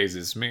really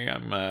phases me.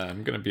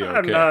 I'm gonna be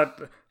okay.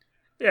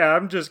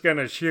 I'm just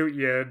gonna shoot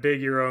you,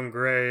 dig your own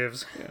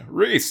graves. Yeah.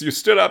 Reese, you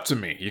stood up to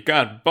me. You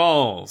got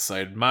balls.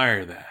 I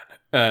admire that.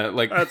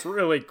 Like that's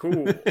really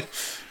cool.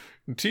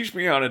 Teach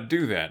me how to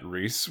do that,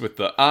 Reese, with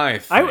the eye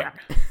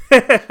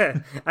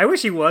thing. I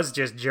wish he was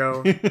just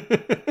Joe.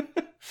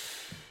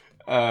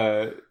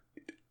 Yeah,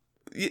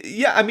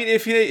 I mean,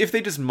 if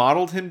they just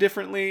modeled him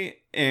differently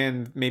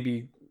and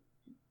maybe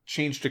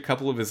changed a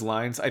couple of his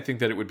lines, I think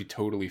that it would be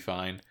totally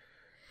fine.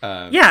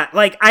 Yeah,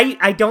 like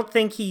I don't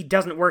think he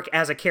doesn't work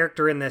as a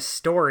character in this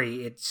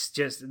story. It's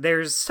just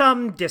there's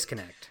some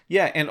disconnect.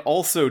 Yeah, and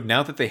also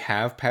now that they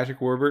have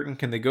Patrick Warburton,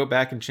 can they go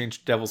back and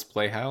change Devil's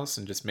Playhouse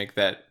and just make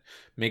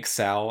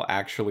Sal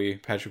actually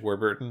Patrick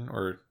Warburton?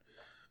 Or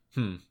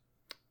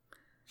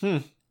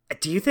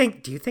Do you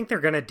think they're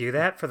gonna do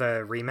that for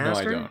the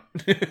remaster? No,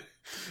 I don't.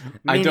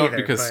 I don't,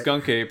 because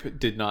Skunk Ape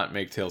did not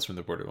make Tales from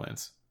the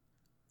Borderlands.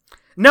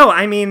 No,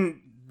 I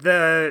mean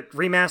the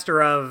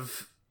remaster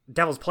of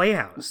Devil's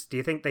Playhouse. Do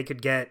you think they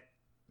could get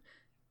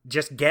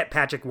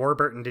Patrick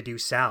Warburton to do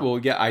Sal? Well,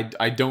 yeah,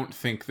 I don't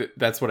think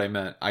that's what I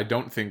meant. I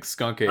don't think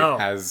Skunk Ape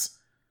has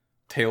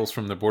Tales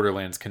from the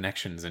Borderlands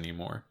connections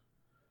anymore.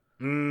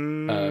 I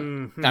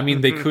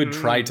mean, they could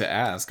try to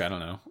ask. I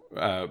don't know,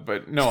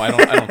 but no, I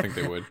don't think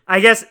they would.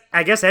 I guess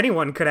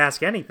anyone could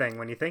ask anything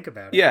when you think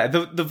about it. Yeah,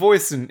 the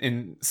voice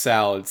in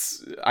Sal,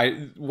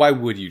 why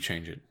would you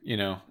change it? You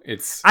know,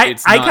 I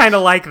kind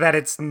of like that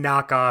it's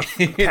knockoff.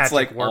 It's Patrick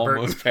like Warburton.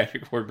 almost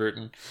Patrick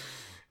Warburton.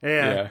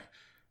 Yeah.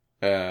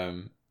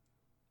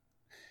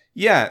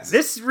 Yeah.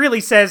 This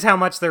really says how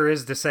much there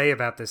is to say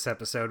about this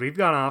episode. We've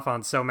gone off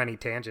on so many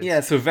tangents.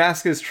 Yeah, so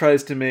Vasquez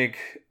tries to make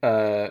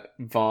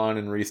Vaughn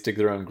and Reese dig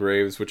their own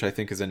graves, which I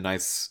think is a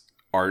nice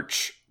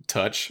arch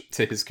touch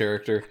to his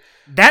character.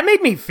 That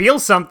made me feel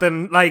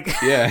something, like,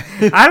 yeah.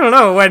 I don't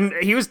know, when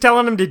he was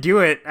telling him to do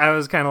it, I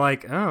was kind of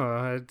like,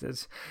 oh,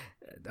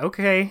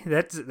 okay,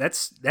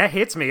 that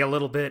hits me a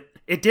little bit.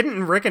 It didn't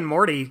in Rick and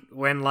Morty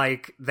when,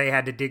 like, they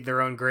had to dig their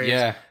own graves.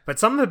 Yeah. But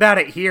something about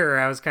it here,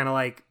 I was kind of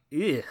like,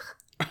 ugh.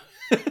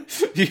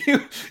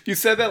 You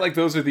said that like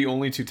those are the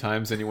only two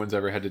times anyone's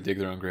ever had to dig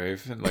their own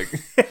grave, and like,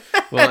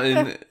 well,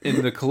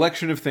 in the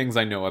collection of things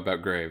I know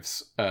about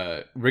graves,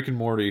 Rick and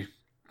Morty,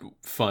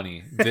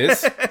 funny.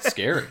 This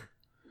scary.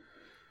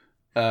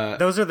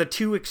 Those are the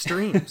two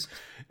extremes.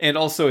 And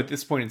also at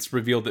this point, it's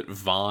revealed that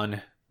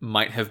Vaughn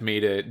might have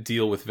made a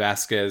deal with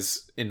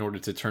Vasquez in order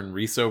to turn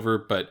Reese over,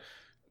 but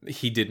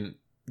he didn't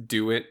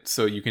do it.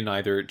 So you can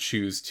either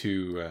choose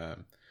to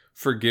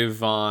forgive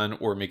Vaughn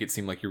or make it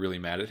seem like you're really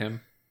mad at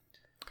him.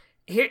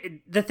 Here,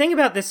 the thing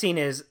about this scene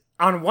is,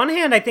 on one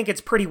hand, I think it's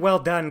pretty well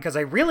done because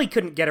I really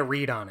couldn't get a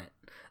read on it.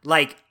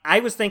 Like, I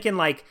was thinking,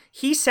 like,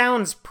 he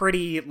sounds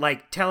pretty,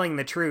 like, telling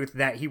the truth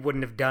that he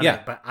wouldn't have done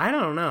it, but I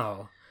don't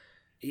know.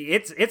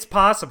 It's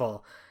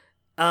possible.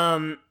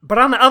 But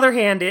on the other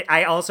hand,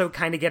 I also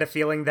kind of get a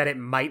feeling that it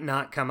might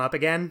not come up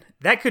again.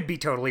 That could be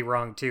totally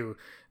wrong, too.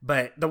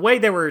 But the way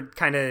they were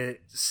kind of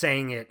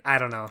saying it, I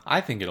don't know.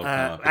 I think it'll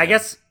come up again.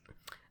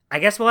 I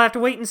guess we'll have to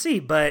wait and see.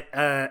 But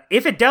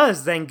if it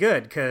does, then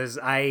good, because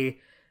I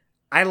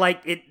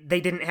like it.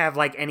 They didn't have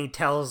like any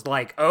tells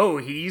like, oh,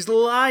 he's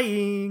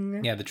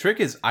lying. Yeah, the trick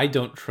is I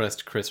don't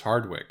trust Chris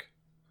Hardwick.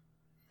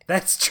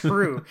 That's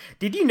true.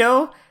 Did you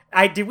know?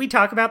 Did we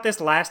talk about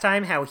this last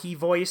time? How he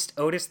voiced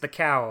Otis the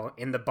cow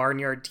in the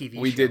Barnyard TV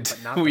show? We did.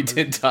 But not we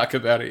did talk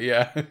about it.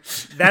 Yeah,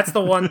 that's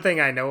the one thing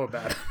I know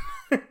about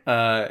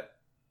it.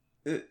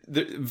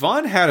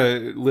 Vaughn had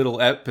a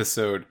little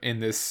episode in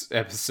this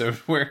episode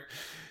where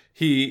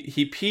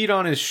he peed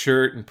on his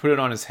shirt and put it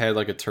on his head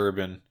like a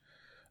turban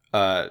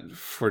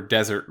for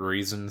desert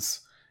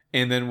reasons.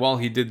 And then while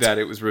he did that,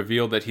 it was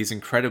revealed that he's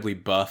incredibly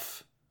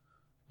buff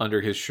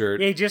under his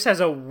shirt. Yeah, he just has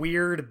a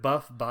weird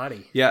buff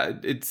body. Yeah,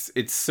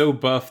 it's so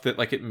buff that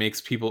like it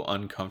makes people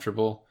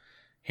uncomfortable.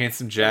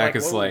 Handsome Jack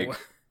is like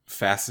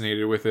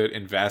fascinated with it,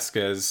 and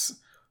Vasquez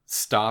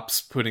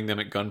stops putting them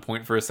at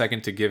gunpoint for a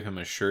second to give him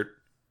a shirt.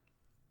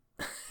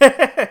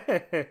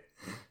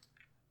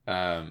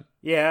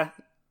 Yeah,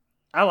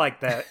 I like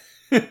that.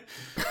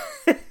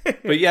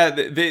 But yeah,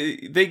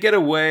 they get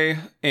away,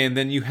 and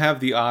then you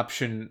have the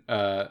option.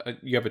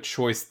 You have a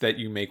choice that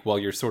you make while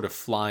you're sort of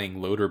flying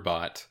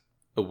Loaderbot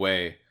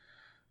away,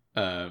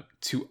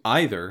 to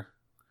either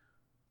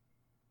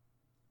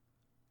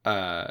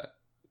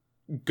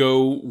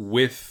go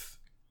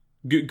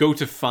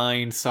to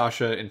find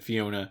Sasha and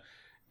Fiona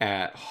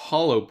at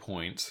Hollow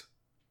Point,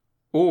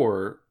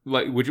 or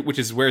like which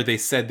is where they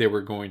said they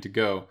were going to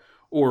go,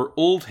 or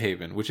Old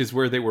Haven, which is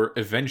where they were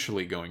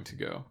eventually going to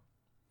go.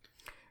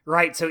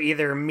 Right, so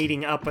either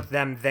meeting up with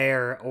them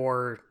there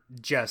or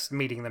just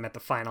meeting them at the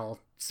final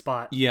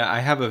spot. Yeah, I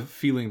have a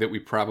feeling that we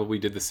probably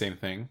did the same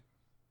thing.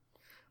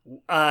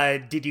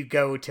 Did you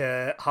go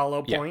to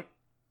Hollow Point?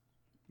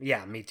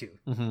 Yeah, me too.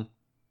 Mm-hmm.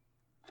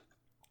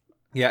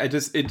 Yeah, it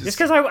just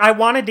because I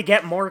wanted to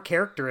get more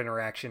character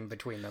interaction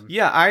between them.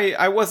 Yeah,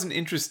 I wasn't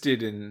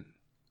interested in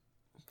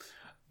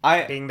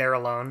being there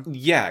alone.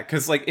 Yeah,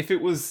 because like if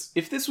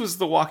this was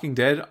The Walking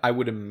Dead, I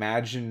would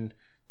imagine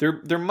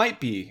there might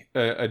be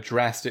a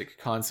drastic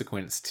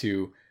consequence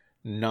to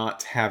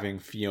not having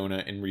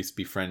Fiona and Reese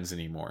be friends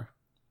anymore.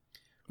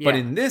 Yeah. But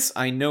in this,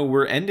 I know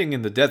we're ending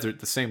in the desert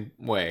the same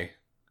way.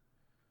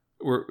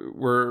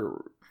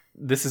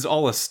 This is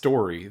all a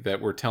story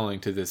that we're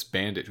telling to this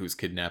bandit who's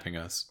kidnapping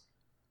us.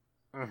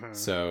 Mm-hmm.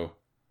 So,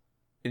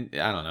 I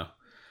don't know.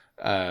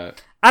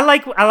 I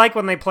like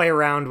when they play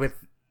around with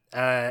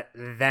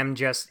them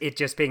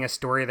just being a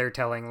story they're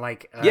telling.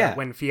 Like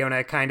when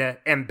Fiona kind of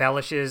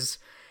embellishes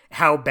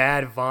how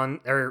bad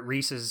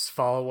Reese's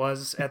fall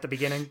was at the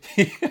beginning.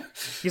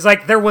 He's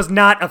like, there was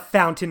not a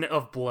fountain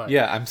of blood.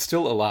 Yeah, I'm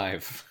still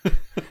alive.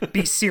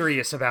 Be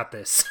serious about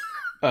this.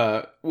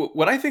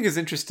 What I think is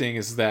interesting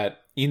is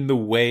that in the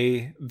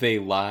way they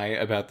lie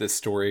about this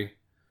story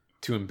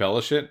to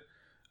embellish it,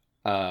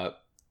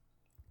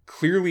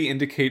 clearly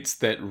indicates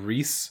that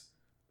Reese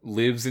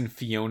lives in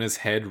Fiona's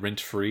head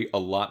rent-free a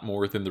lot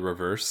more than the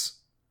reverse.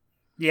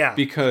 Yeah.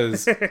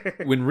 Because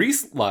when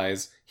Reese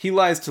lies, he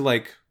lies to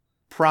like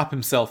prop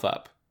himself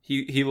up.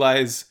 He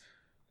lies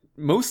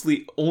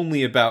mostly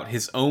only about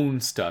his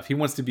own stuff. He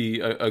wants to be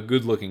a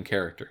good-looking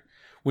character.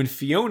 When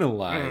Fiona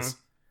lies,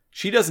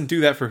 she doesn't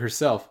do that for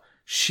herself.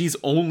 She's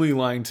only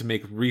lying to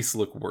make Reese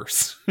look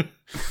worse.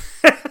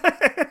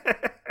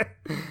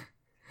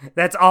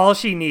 That's all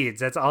she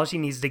needs. That's all she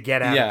needs to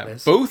get out of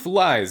this. Both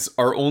lies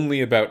are only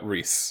about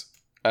Reese.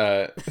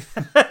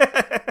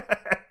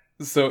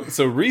 So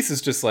Reese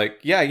is just like,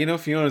 yeah,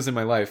 Fiona's in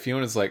my life.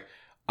 Fiona's like,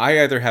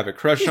 I either have a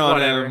crush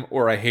on him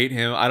or I hate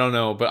him. I don't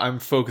know, but I'm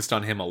focused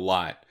on him a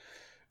lot.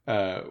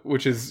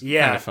 Which is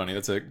kind of funny.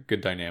 That's a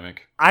good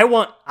dynamic. I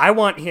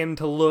want him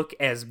to look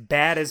as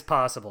bad as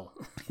possible.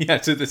 Yeah,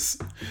 to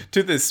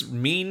this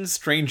mean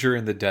stranger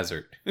in the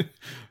desert.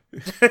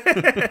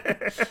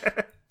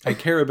 I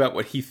care about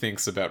what he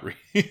thinks about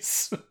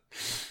Reese.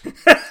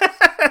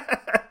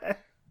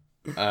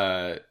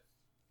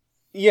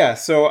 Yeah,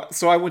 so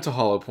I went to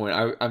Hollow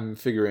Point. I'm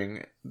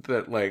figuring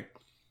that like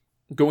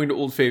going to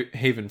Old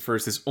Haven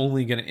first is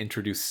only going to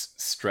introduce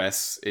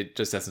stress. It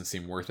just doesn't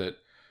seem worth it.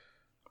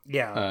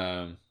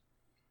 Yeah.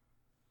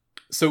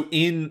 So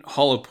in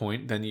Hollow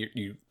Point, then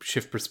you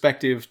shift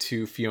perspective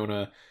to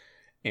Fiona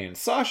and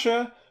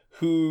Sasha,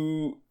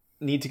 who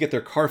need to get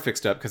their car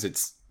fixed up because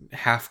it's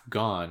half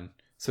gone.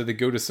 So they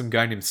go to some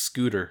guy named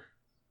Scooter.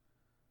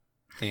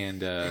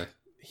 And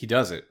he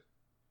does it.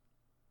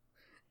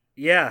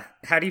 Yeah.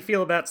 How do you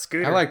feel about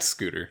Scooter? I liked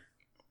Scooter.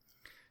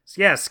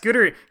 Yeah,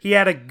 Scooter, he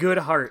had a good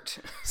heart.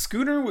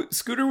 Scooter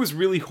was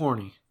really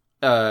horny.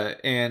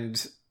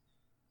 And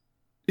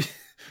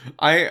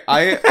I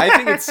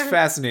think it's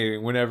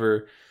fascinating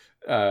whenever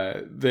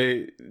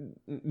the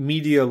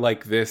media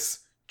like this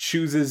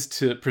chooses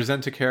to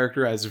present a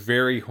character as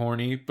very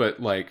horny,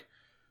 but like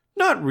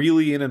not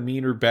really in a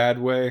mean or bad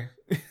way.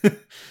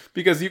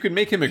 Because you can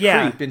make him a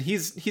creep, and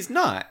he's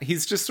not.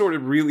 He's just sort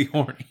of really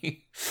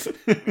horny.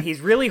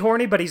 He's really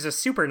horny, but he's a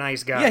super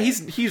nice guy. Yeah,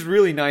 he's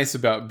really nice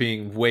about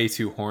being way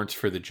too horned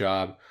for the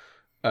job.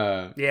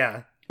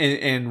 Yeah.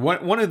 And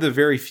one of the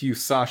very few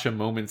Sasha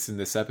moments in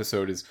this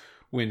episode is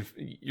when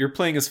you're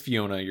playing as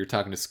Fiona, you're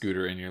talking to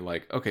Scooter, and you're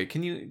like, okay,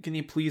 can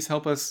you please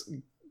help us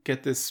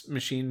get this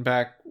machine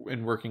back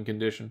in working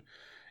condition?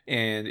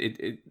 And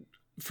it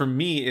for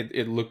me,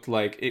 it looked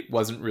like it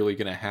wasn't really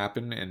going to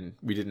happen, and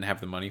we didn't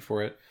have the money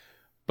for it.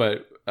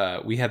 But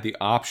we had the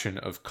option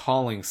of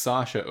calling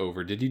Sasha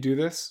over. Did you do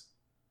this?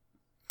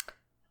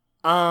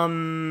 I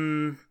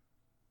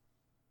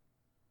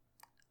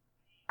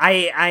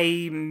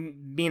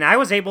mean, I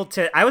was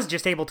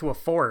just able to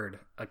afford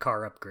a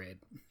car upgrade.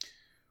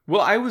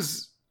 Well, I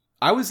was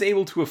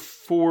able to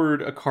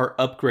afford a car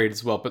upgrade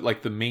as well, but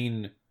like the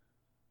main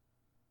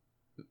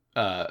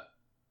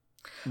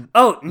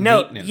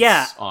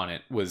maintenance on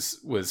it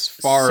was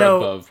far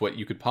above what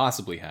you could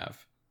possibly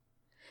have.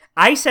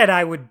 I said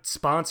I would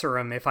sponsor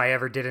him if I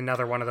ever did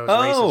another one of those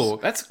races. Oh,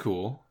 that's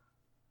cool.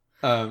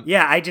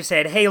 Yeah, I just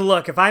said, hey,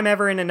 look, if I'm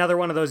ever in another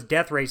one of those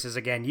death races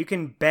again, you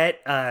can bet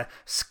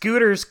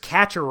Scooter's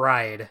Catch a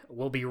Ride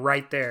will be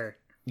right there.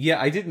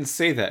 Yeah, I didn't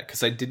say that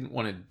because I didn't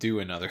want to do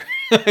another.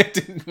 I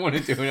didn't want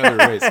to do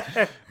another race.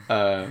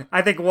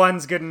 I think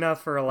one's good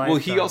enough for a lifetime. Well,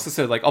 he also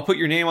said, like, I'll put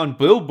your name on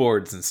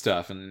billboards and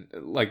stuff, and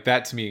like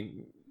that to me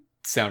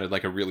sounded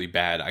like a really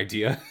bad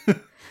idea.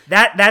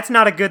 That's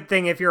not a good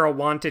thing if you're a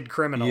wanted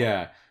criminal.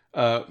 Yeah.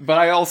 But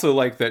I also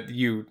like that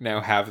you now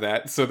have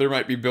that, so there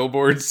might be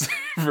billboards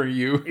for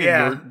you in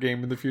your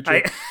game in the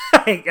future.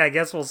 I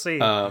guess we'll see.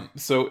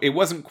 So it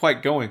wasn't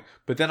quite going,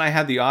 but then I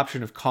had the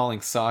option of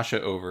calling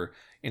Sasha over,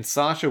 and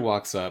Sasha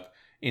walks up,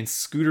 and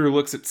Scooter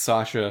looks at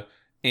Sasha,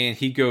 and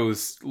he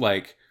goes,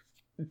 like,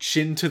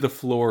 chin to the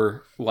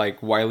floor,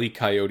 like Wile E.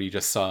 Coyote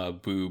just saw a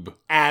boob.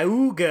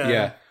 Auga.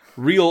 Yeah,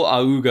 real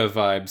Auga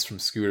vibes from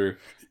Scooter.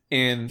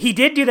 And he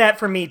did do that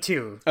for me,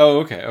 too. Oh,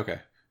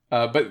 okay.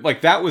 But,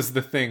 like, that was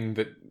the thing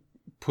that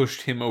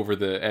pushed him over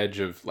the edge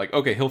of, like,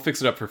 okay, he'll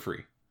fix it up for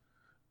free.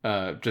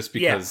 Just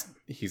because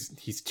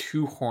he's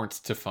too horned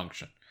to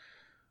function.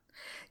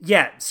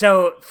 Yeah,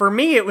 so for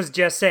me, it was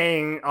just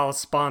saying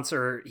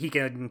he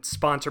can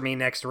sponsor me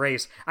next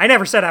race. I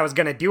never said I was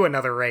going to do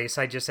another race.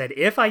 I just said,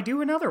 if I do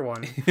another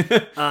one.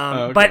 Okay.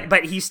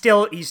 But he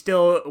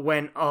still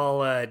went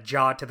all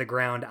jaw to the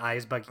ground,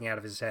 eyes bugging out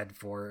of his head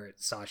for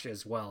Sasha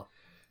as well.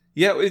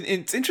 Yeah,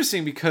 it's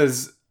interesting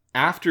because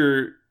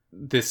after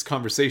this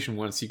conversation,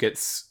 once you get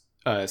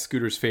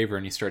Scooter's favor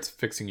and he starts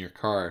fixing your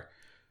car,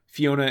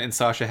 Fiona and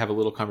Sasha have a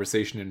little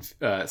conversation,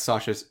 and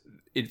Sasha,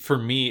 for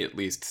me at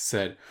least,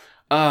 said,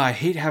 I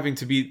hate having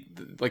to be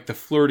like the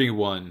flirty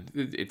one.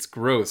 It's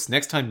gross.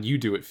 Next time you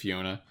do it,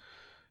 Fiona.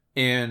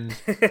 And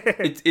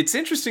it's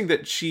interesting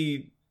that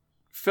she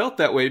felt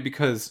that way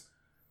because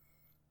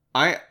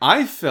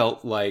I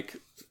felt like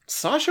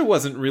Sasha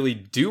wasn't really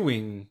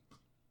doing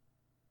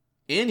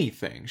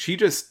anything. She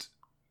just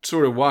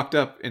sort of walked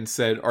up and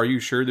said, are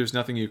you sure there's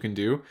nothing you can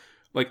do?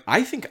 Like,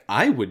 I think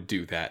I would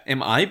do that.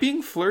 Am I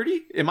being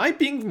flirty? Am I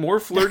being more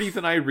flirty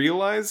than I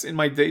realize in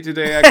my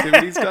day-to-day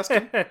activities,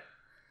 Dustin?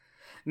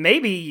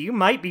 Maybe you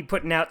might be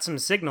putting out some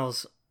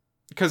signals.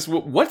 Because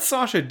what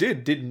Sasha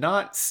did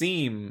not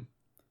seem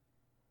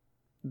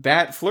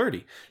that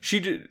flirty. She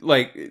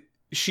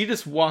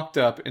just walked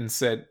up and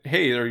said,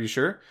 hey, are you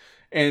sure?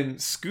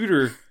 And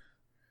Scooter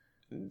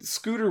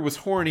was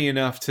horny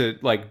enough to,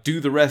 like, do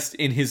the rest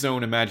in his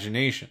own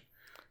imagination.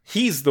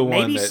 He's the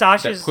one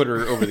that put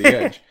her over the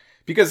edge.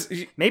 Because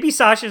maybe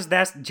Sasha's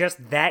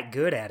just that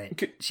good at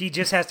it. She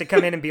just has to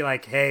come in and be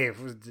like, hey,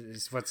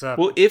 what's up?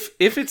 Well, if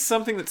it's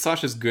something that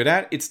Sasha's good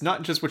at, it's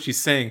not just what she's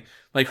saying.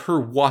 Like, her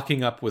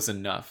walking up was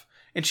enough.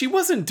 And she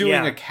wasn't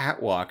doing a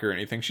catwalk or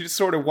anything. She just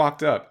sort of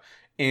walked up.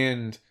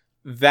 And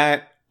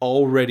that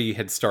already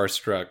had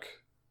starstruck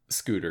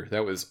Scooter.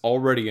 That was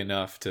already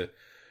enough to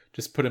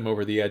just put him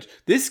over the edge.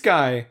 This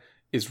guy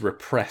is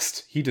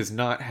repressed. He does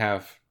not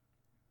have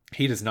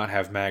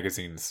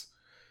magazines.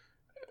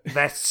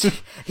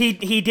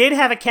 He did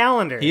have a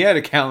calendar. He had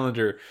a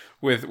calendar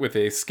with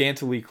a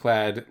scantily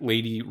clad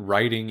lady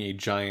riding a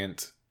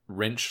giant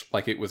wrench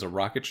like it was a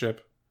rocket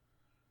ship.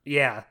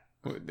 Yeah.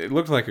 It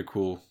looked like a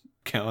cool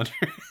calendar.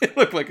 It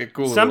looked like a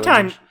cool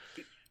sometimes.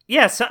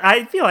 Yeah, so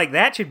I feel like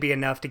that should be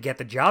enough to get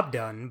the job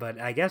done, but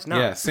I guess not.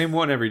 Yeah, same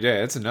one every day.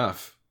 That's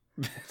enough.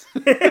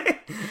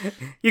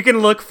 You can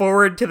look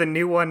forward to the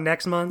new one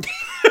next month.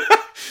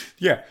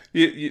 Yeah,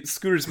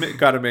 Scooter's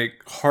got to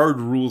make hard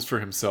rules for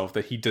himself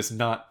that he does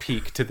not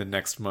peak to the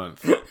next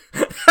month.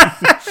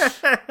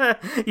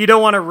 You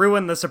don't want to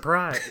ruin the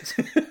surprise.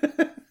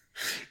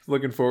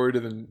 Looking forward to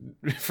the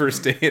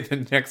first day of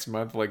the next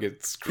month like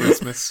it's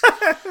Christmas.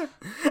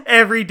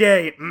 Every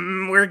day.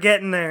 We're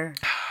getting there.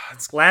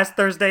 It's last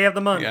Thursday of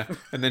the month. Yeah,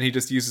 and then he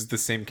just uses the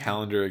same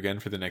calendar again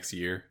for the next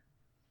year.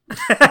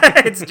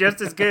 It's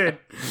just as good.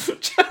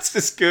 Just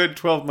as good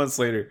 12 months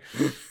later.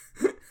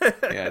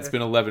 Yeah, it's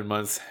been 11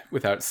 months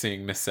without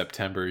seeing Miss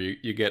September.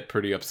 You get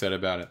pretty upset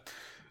about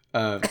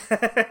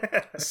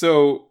it.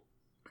 So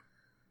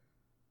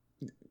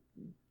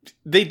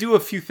they do a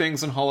few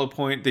things on Hollow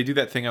Point. They do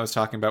that thing I was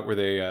talking about where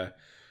they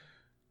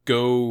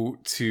go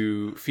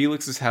to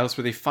Felix's house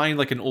where they find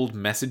like an old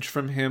message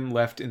from him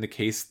left in the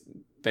case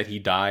that he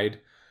died.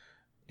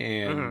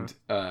 And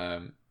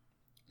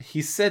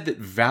he said that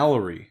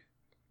Valerie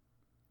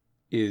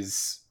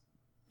is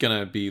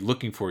gonna be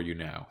looking for you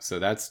now. So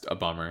that's a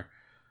bummer.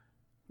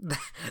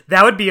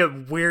 That would be a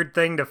weird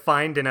thing to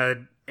find in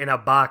a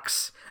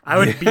box. I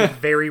would be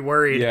very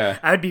worried. Yeah.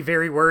 I would be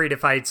very worried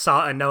if I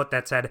saw a note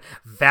that said,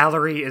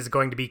 Valerie is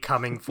going to be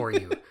coming for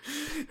you.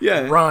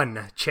 Yeah.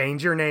 Run.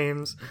 Change your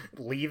names.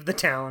 Leave the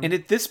town. And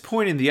at this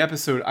point in the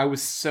episode, I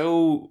was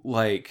so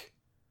like...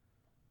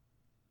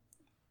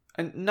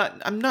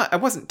 I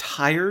wasn't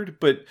tired,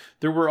 but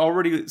there were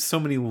already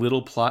so many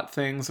little plot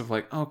things of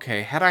like,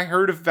 okay, had I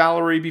heard of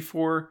Valerie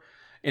before?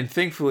 And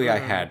thankfully I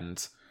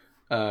hadn't.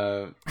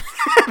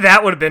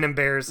 That would have been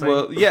embarrassing.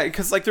 Well, yeah,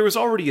 because like there was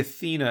already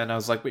Athena, and I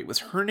was like, wait, was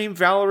her name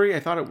Valerie?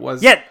 I thought it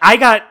was. Yeah, I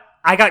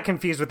got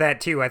confused with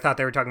that too. I thought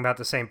they were talking about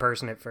the same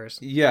person at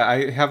first. Yeah,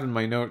 I have in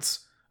my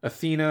notes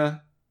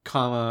Athena,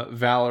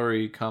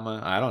 Valerie,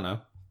 I don't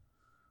know.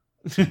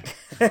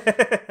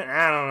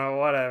 I don't know,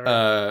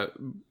 whatever.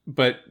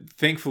 But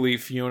thankfully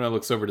Fiona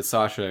looks over to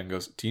Sasha and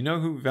goes, "Do you know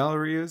who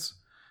Valerie is?"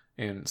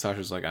 And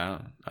Sasha's like, "I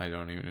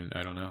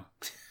don't know."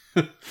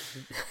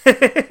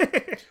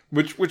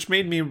 which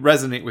made me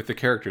resonate with the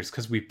characters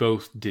because we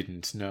both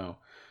didn't know.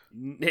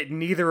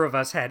 Neither of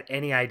us had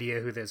any idea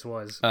who this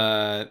was.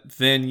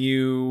 Then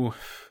you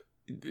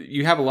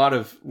have a lot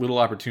of little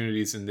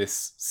opportunities in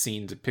this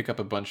scene to pick up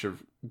a bunch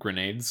of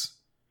grenades.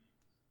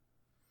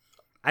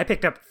 I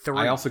picked up 3.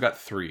 I also got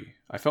 3.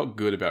 I felt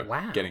good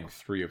about getting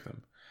 3 of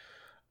them.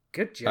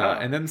 Good job.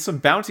 And then some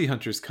bounty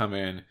hunters come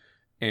in,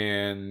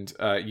 and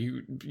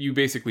you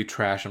basically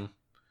trash them.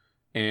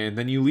 And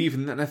then you leave,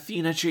 and then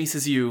Athena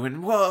chases you,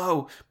 and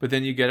whoa! But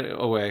then you get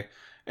away.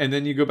 And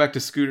then you go back to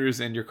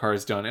Scooters, and your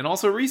car's done. And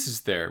also Reese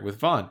is there with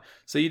Vaughn.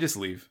 So you just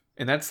leave.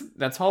 And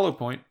that's Hollow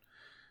Point.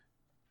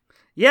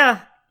 Yeah.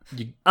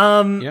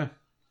 Yeah.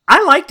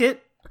 I liked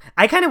it.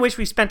 I kind of wish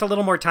we spent a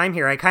little more time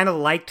here. I kind of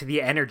liked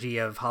the energy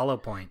of Hollow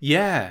Point.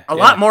 Yeah. A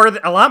lot more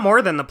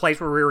than the place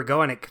where we were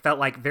going. It felt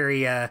like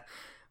very... I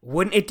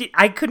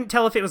couldn't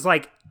tell if it was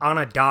like on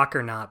a dock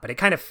or not, but it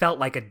kind of felt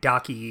like a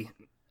docky...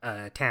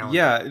 town.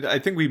 Yeah, I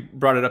think we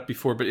brought it up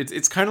before, but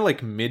it's kind of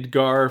like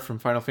Midgar from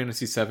Final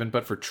Fantasy VII,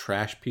 but for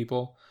trash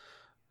people.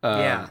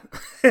 Yeah.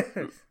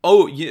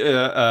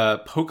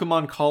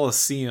 Pokemon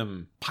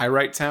Coliseum,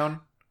 Pyrite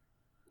Town.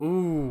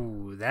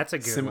 Ooh, that's a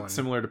good one.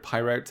 Similar to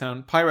Pyrite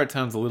Town. Pyrite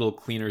Town's a little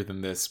cleaner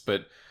than this,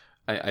 but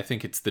I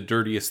think it's the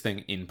dirtiest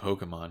thing in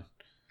Pokemon.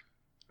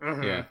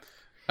 Mm-hmm.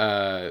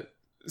 Yeah.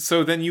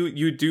 So then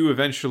you do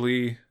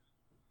eventually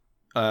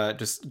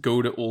just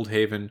go to Old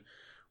Haven,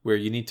 where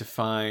you need to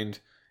find...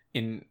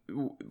 in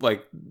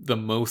like the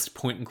most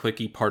point and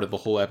clicky part of the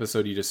whole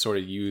episode, you just sort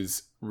of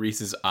use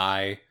Reese's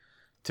eye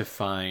to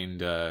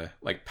find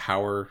like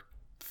power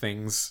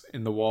things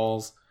in the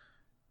walls,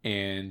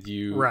 and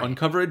you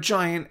uncover a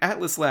giant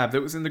Atlas lab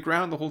that was in the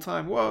ground the whole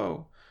time.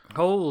 Whoa.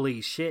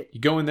 Holy shit. You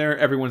go in there,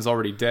 everyone's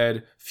already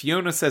dead.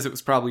 Fiona says it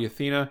was probably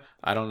Athena.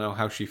 I don't know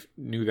how she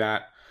knew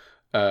that.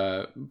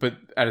 But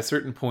at a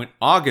certain point,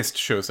 August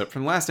shows up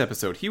from last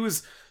episode. He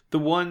was the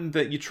one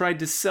that you tried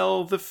to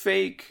sell the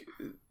fake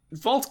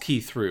vault key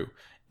through.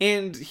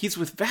 And he's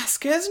with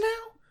Vasquez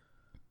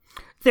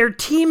now? They're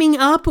teaming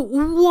up?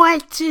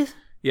 What?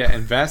 Yeah,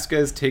 and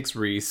Vasquez takes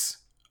Reese.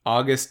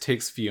 August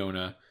takes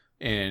Fiona.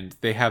 And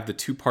they have the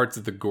 2 parts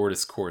of the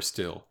Gortys core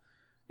still.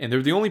 And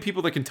they're the only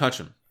people that can touch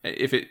them.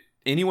 If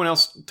anyone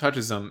else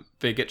touches them,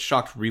 they get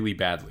shocked really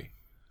badly.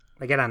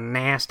 They get a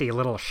nasty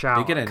little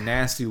shower. They get a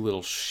nasty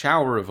little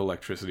shower of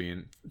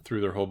electricity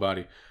through their whole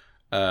body.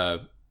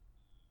 And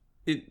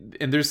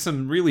there's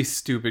some really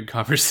stupid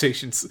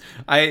conversations.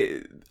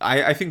 I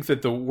think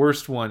that the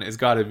worst one has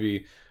got to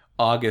be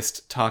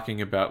August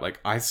talking about, like,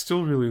 I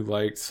still really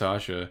liked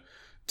Sasha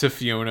to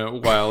Fiona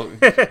while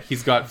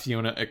he's got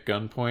Fiona at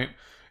gunpoint.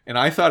 And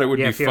I thought it would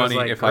be funny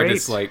if I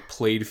just, like,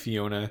 played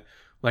Fiona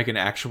like an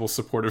actual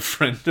supportive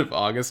friend of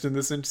August in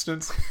this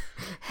instance.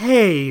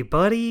 Hey,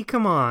 buddy,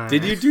 come on.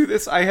 Did you do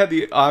this? I had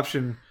the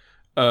option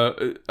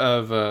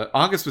of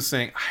August was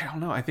saying, I don't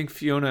know, I think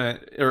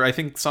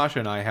Sasha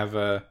and I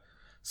have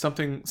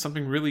something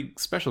really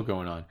special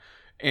going on.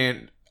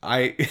 And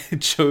I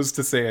chose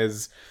to say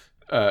as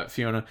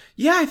Fiona,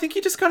 yeah, I think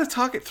you just got to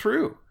talk it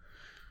through.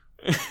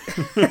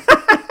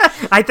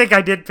 I think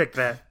I did pick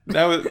that.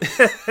 That was...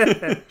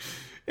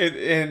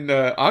 And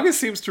August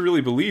seems to really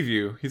believe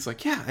you. He's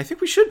like, yeah, I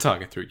think we should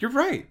talk it through. You're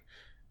right.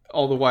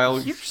 All the while,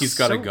 he's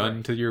got a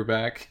gun to your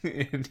back,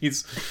 and he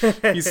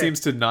seems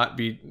to not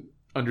be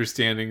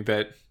understanding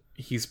that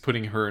he's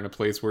putting her in a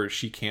place where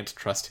she can't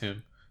trust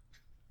him.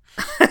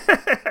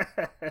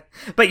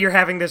 But you're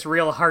having this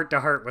real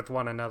heart-to-heart with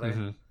one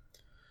another.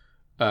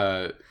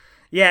 Mm-hmm.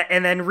 Yeah,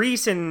 and then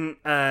Reese and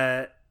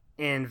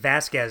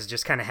Vasquez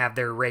just kind of have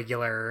their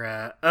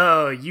regular,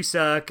 oh, you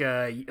suck,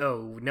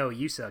 oh, no,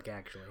 you suck,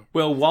 actually.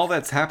 Well, while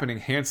that's happening,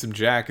 Handsome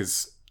Jack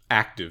is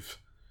active.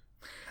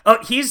 Oh,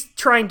 he's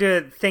trying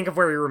to think of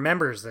where he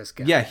remembers this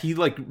guy. Yeah, he,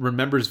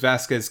 remembers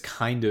Vasquez,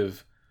 kind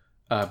of,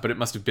 but it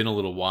must have been a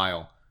little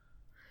while.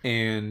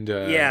 And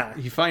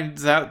he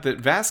finds out that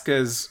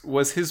Vasquez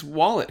was his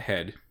wallet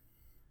head.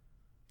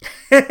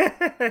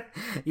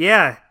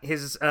 Yeah,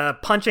 his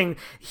punching.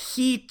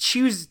 He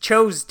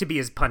chose to be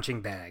his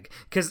punching bag,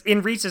 because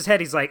in Reese's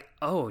head he's like,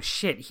 "Oh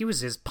shit, he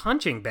was his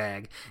punching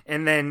bag,"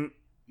 and then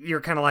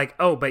you're kind of like,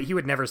 "Oh, but he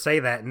would never say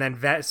that." And then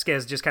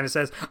Vasquez just kind of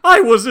says,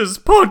 "I was his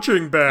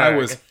punching bag. I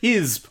was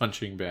his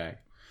punching bag."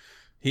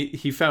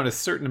 He found a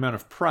certain amount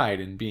of pride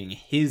in being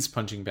his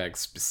punching bag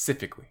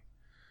specifically.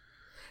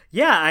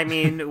 Yeah, I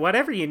mean,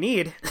 whatever you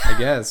need. I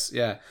guess,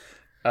 yeah.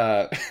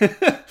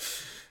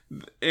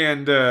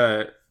 And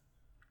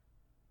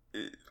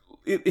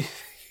he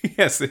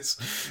has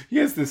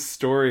this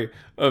story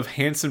of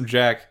Handsome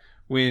Jack.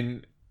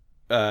 When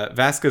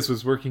Vasquez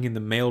was working in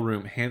the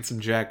mailroom, Handsome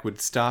Jack would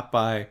stop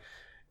by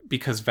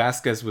because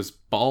Vasquez was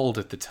bald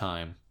at the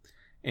time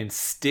and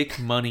stick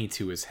money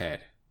to his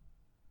head.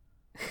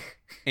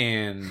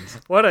 And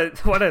what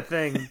a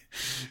thing.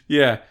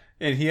 Yeah.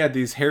 And he had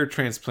these hair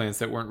transplants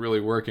that weren't really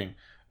working.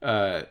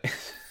 So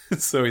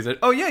he said,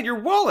 "Oh yeah, your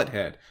wallet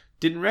head.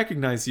 Didn't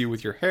recognize you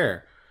with your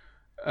hair."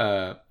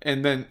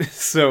 And then,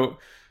 so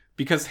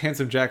because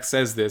Handsome Jack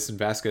says this and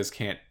Vasquez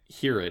can't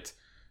hear it,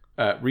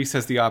 Reese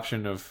has the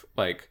option of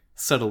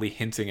subtly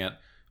hinting at,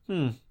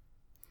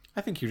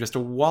 I think you're just a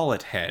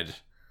wallet head.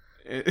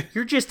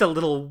 You're just a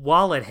little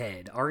wallet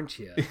head, aren't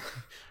you?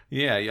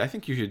 Yeah, I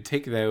think you should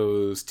take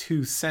those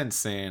 2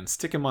 cents and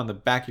stick them on the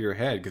back of your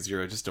head because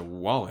you're just a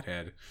wallet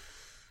head.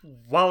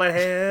 Wallet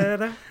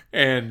head.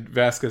 And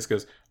Vasquez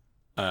goes,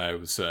 "I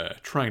was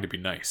trying to be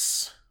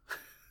nice."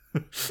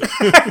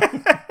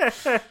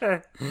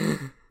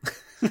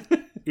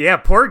 Yeah,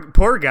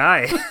 poor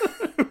guy.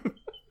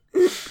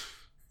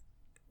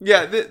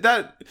 Yeah,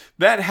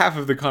 that half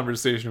of the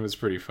conversation was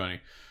pretty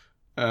funny.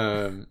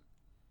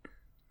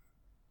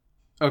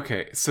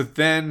 Okay, so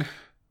then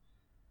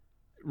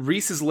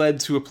Reese is led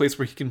to a place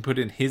where he can put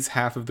in his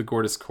half of the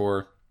Gortys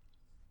core,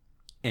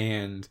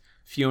 and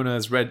Fiona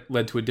is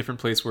led to a different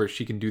place where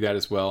she can do that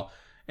as well.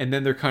 And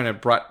then they're kind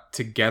of brought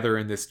together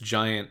in this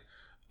giant,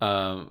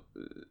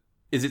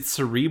 is it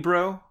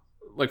Cerebro?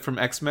 Like from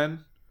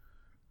X-Men?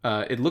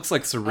 It looks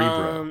like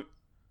Cerebro.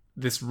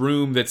 This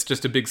room that's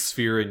just a big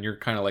sphere and you're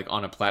kind of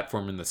on a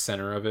platform in the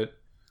center of it.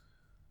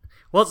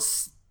 Well,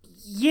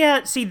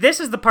 yeah, see,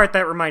 this is the part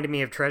that reminded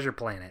me of Treasure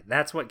Planet.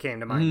 That's what came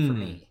to mind for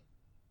me.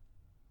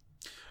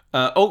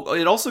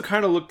 It also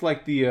kind of looked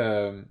like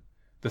the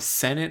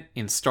Senate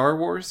in Star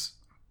Wars.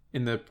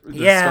 In the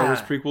Star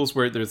Wars prequels,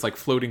 where there's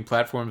floating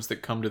platforms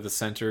that come to the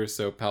center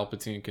so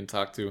Palpatine can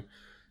talk to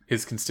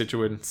his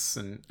constituents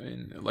and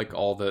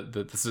all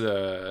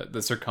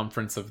the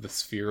circumference of the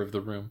sphere of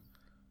the room.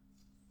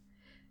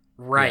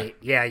 Right.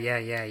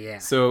 Yeah.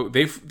 So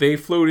they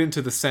float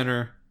into the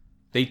center.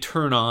 They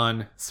turn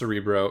on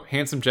Cerebro.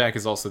 Handsome Jack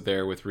is also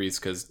there with Reese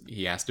because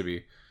he has to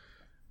be.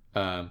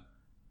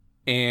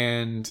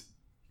 And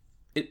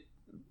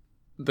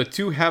the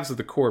two halves of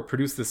the core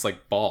produce this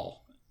ball.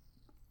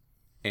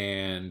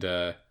 And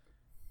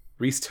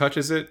Reese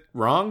touches it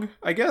wrong,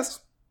 I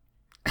guess.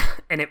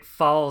 And it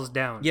falls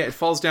down. Yeah, it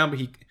falls down, but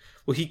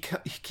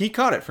he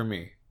caught it for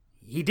me.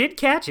 He did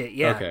catch it,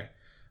 yeah. Okay.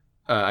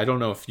 I don't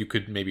know if you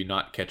could maybe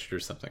not catch it or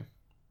something.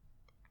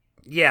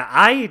 Yeah,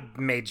 I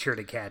made sure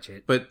to catch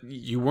it. But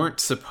you weren't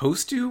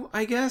supposed to,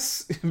 I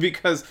guess,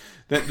 because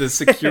the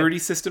security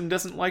system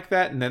doesn't like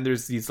that. And then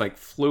there's these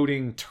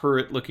floating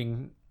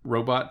turret-looking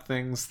robot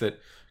things that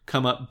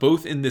come up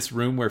both in this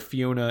room where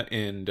Fiona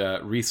and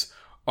Reese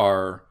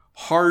are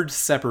hard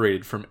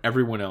separated from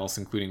everyone else,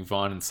 including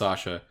Vaughn and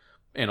Sasha,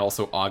 and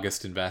also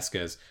August and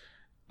Vasquez,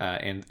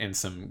 and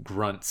some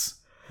grunts.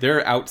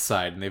 They're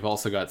outside, and they've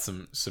also got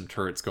some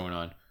turrets going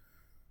on.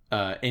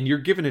 And you're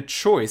given a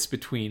choice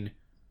between,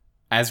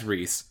 as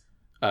Reese,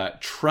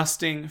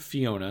 trusting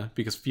Fiona,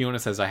 because Fiona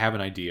says, "I have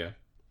an idea,"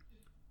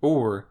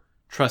 or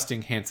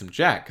trusting Handsome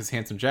Jack, because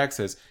Handsome Jack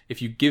says,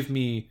 "If you give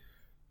me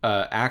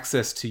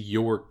access to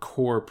your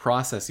core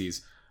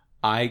processes,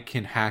 I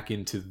can hack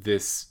into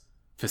this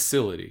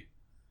facility."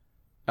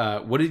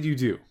 What did you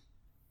do?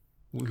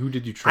 Who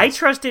did you trust?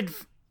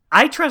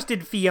 I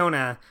trusted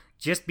Fiona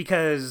just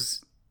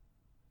because,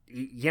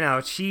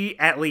 she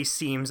at least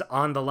seems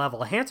on the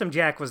level. Handsome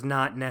Jack was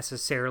not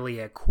necessarily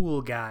a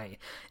cool guy,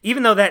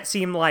 even though that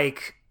seemed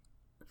like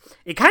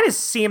it kind of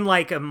seemed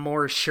like a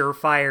more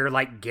surefire,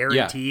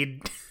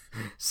 guaranteed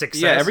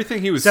success. Yeah,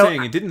 everything he was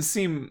saying, it didn't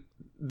seem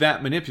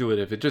that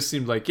manipulative. It just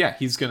seemed like, yeah,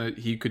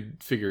 he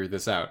could figure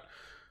this out.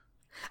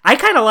 I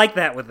kind of like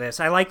that with this.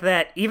 I like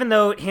that even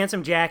though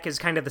Handsome Jack is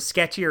kind of the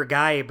sketchier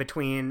guy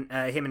between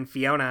him and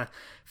Fiona,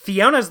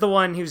 Fiona's the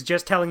one who's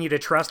just telling you to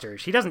trust her.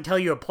 She doesn't tell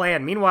you a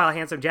plan. Meanwhile,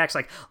 Handsome Jack's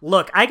like,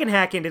 look, I can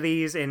hack into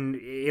these and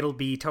it'll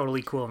be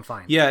totally cool and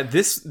fine. Yeah,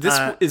 this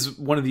is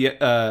one of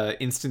the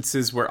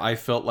instances where I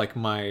felt like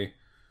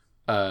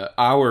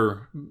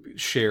our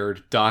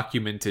shared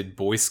documented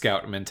Boy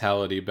Scout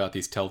mentality about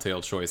these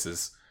telltale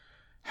choices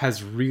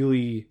has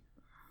really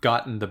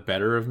gotten the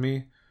better of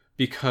me,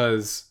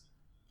 because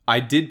I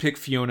did pick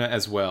Fiona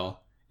as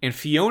well, and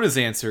Fiona's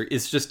answer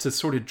is just to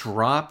sort of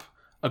drop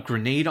a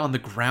grenade on the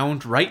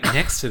ground right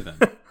next to them.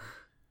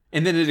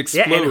 And then it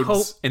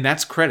explodes, and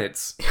that's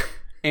credits.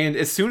 And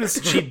as soon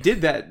as she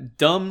did that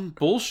dumb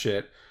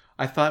bullshit,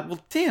 I thought,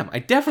 well, damn, I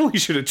definitely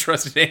should have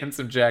trusted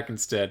Handsome Jack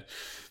instead.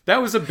 That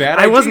was a bad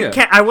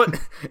idea.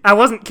 I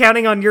wasn't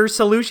counting on your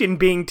solution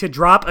being to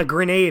drop a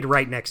grenade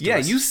right next to us. Yeah,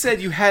 you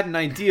said you had an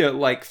idea,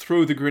 like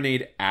throw the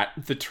grenade at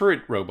the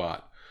turret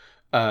robot.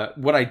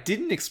 What I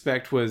didn't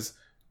expect was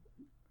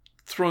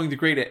throwing the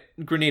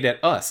grenade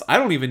at us. I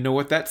don't even know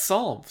what that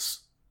solves.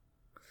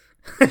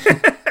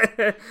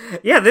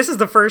 Yeah, this is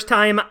the first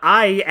time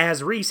I,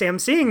 as Reese, am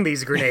seeing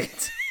these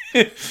grenades.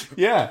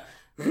 Yeah,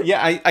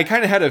 I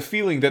kind of had a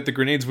feeling that the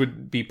grenades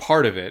would be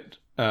part of it,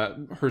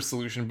 her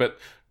solution, but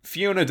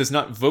Fiona does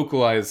not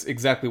vocalize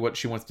exactly what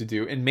she wants to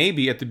do, and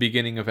maybe at the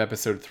beginning of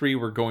episode 3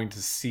 we're going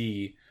to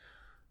see,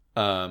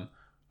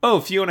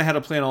 Fiona had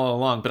a plan all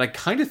along, but I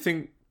kind of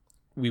think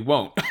we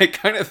won't. I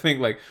kind of think,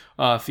 like,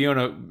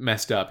 Fiona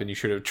messed up and you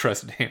should have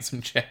trusted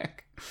Handsome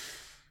Jack.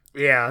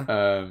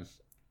 Yeah.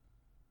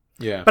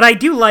 Yeah. But I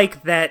do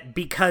like that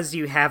because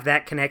you have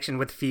that connection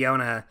with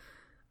Fiona,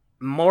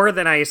 more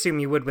than I assume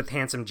you would with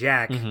Handsome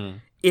Jack,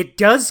 it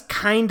does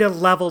kind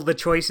of level the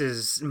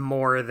choices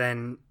more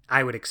than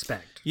I would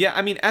expect. Yeah,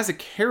 I mean, as a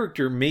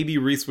character, maybe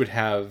Reese would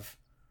have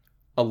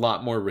a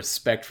lot more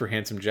respect for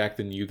Handsome Jack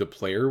than you, the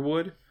player,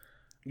 would.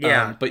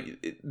 Yeah. But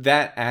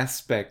that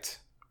aspect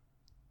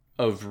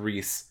of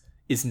Reese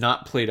is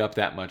not played up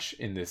that much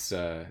in this,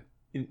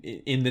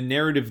 in the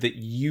narrative that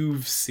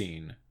you've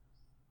seen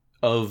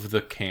of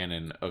the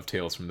canon of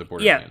Tales from the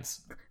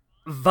Borderlands. Yeah.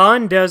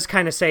 Vaughn does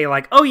kind of say,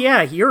 like, oh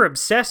yeah, you're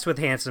obsessed with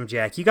Handsome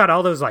Jack. You got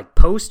all those, like,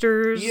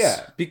 posters.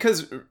 Yeah,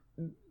 because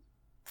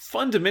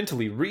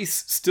fundamentally, Reese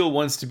still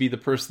wants to be the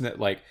person that,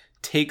 like,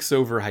 takes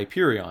over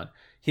Hyperion.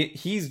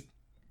 He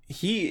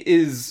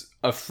is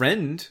a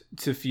friend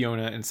to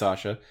Fiona and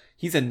Sasha.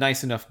 He's a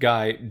nice enough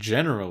guy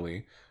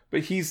generally,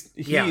 but he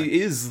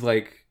is,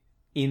 like,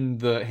 in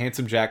the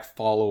Handsome Jack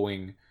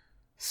following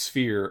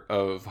sphere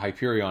of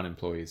Hyperion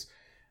employees.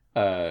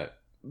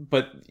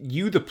 But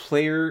you, the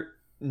player,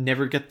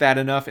 never get that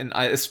enough, and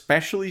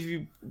especially if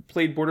you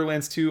played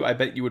Borderlands 2, I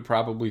bet you would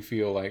probably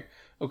feel like,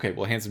 okay,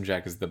 well, Handsome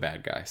Jack is the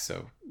bad guy,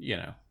 so, you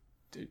know,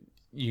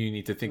 you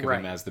need to think of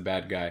him as the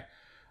bad guy.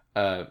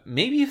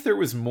 Maybe if there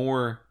was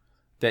more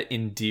that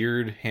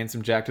endeared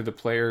Handsome Jack to the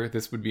player,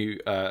 this would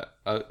be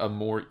a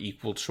more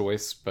equal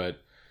choice,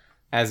 but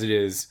as it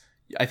is,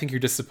 I think you're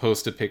just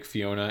supposed to pick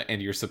Fiona,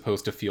 and you're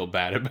supposed to feel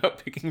bad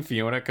about picking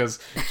Fiona because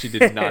she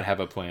did not have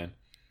a plan.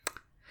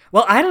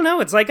 Well, I don't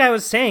know. It's like I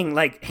was saying,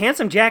 like,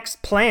 Handsome Jack's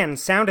plan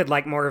sounded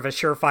like more of a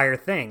surefire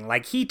thing.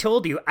 Like, he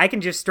told you, I can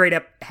just straight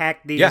up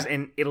hack these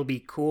and it'll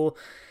be cool.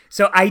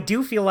 So I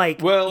do feel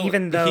like,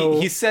 even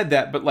though... He said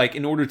that, but, like,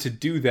 in order to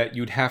do that,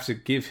 you'd have to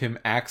give him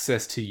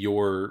access to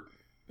your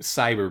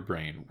cyber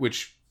brain,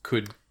 which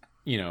could,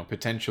 you know,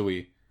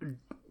 potentially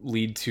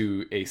lead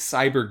to a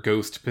cyber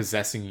ghost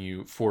possessing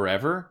you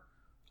forever.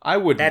 I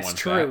wouldn't want that. That's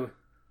true.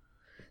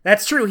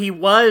 That's true. He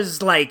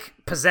was, like,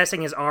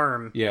 possessing his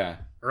arm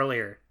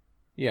earlier.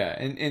 Yeah,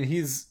 and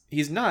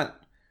he's not,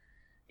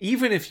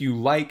 even if you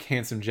like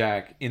Handsome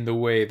Jack in the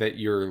way that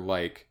you're,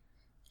 like,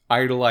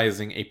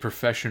 idolizing a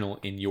professional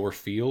in your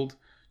field,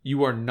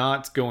 you are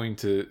not going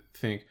to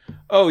think,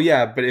 oh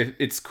yeah, but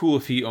it's cool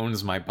if he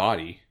owns my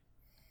body.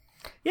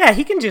 Yeah,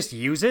 he can just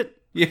use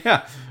it.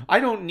 Yeah, I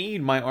don't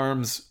need my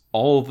arms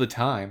all the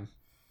time.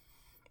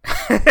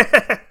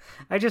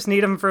 I just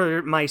need them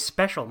for my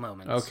special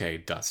moments. Okay,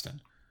 Dustin.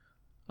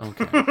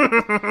 Okay.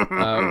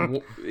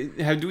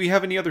 Do we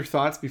have any other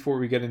thoughts before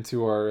we get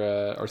into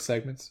our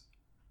segments?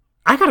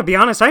 I gotta be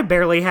honest, I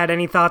barely had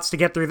any thoughts to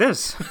get through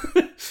this.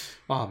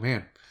 Oh,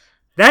 man.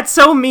 That's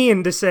so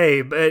mean to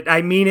say, but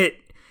I mean it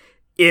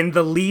in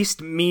the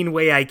least mean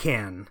way I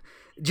can.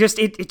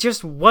 It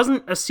just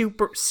wasn't a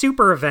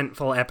super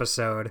eventful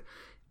episode,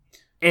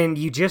 and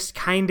you just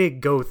kind of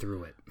go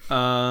through it.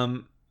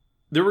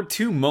 There were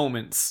 2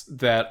 moments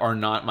that are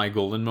not my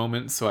golden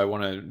moments, so I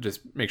want to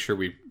just make sure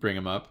we bring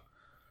them up.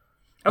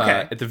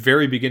 Okay. At the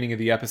very beginning of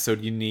the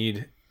episode, you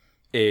need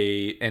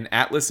an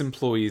Atlas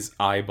employee's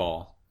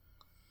eyeball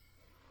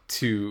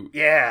to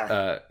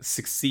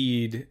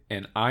succeed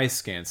an eye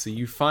scan. So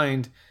you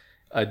find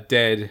a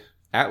dead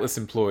Atlas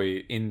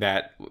employee in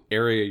that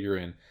area you're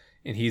in,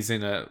 and he's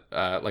in a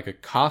like a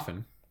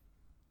coffin,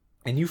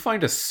 and you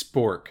find a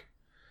spork,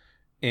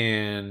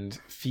 and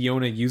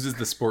Fiona uses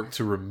the spork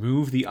to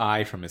remove the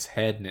eye from his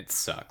head, and it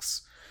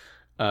sucks.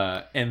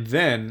 And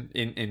then,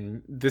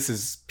 in this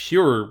is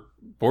pure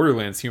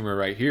Borderlands humor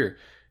right here,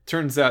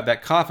 turns out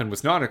that coffin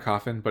was not a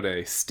coffin, but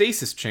a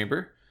stasis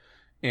chamber,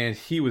 and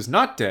he was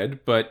not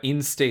dead, but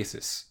in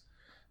stasis.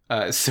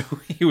 So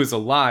he was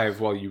alive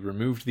while you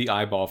removed the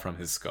eyeball from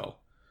his skull.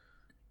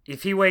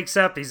 If he wakes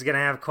up, he's going to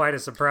have quite a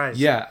surprise.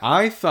 Yeah,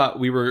 I thought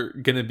we were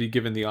going to be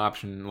given the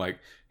option, like,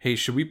 hey,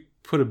 should we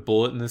put a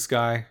bullet in this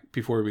guy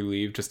before we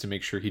leave just to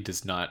make sure he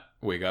does not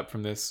wake up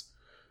from this?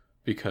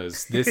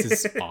 Because this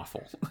is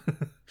awful.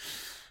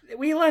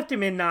 We left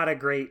him in not a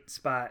great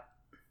spot.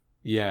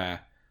 Yeah.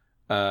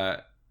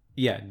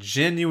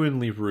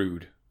 Genuinely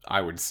rude,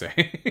 I would say.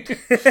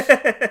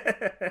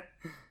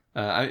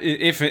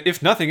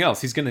 If nothing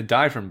else, he's going to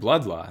die from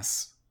blood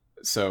loss.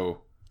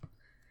 So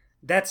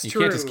that's you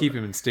true. can't just keep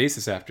him in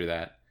stasis after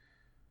that.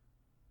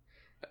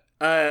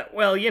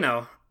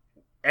 Well,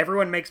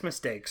 everyone makes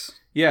mistakes.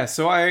 Yeah,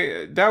 so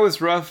that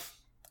was rough.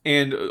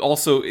 And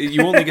also,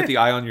 you only get the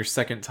eye on your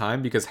second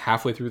time because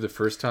halfway through the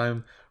first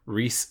time,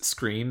 Reese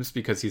screams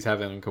because he's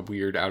having a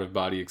weird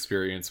out-of-body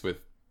experience with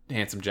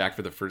Handsome Jack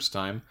for the first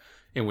time.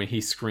 And when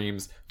he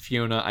screams,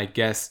 Fiona, I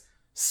guess,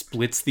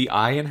 splits the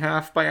eye in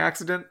half by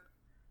accident.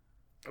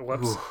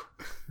 Whoops.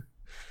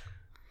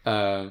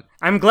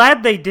 I'm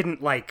glad they didn't,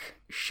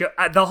 show...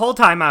 the whole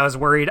time I was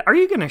worried, are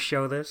you going to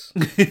show this?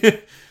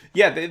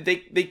 Yeah,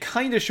 they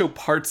kind of show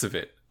parts of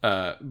it.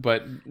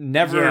 But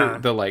never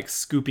the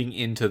scooping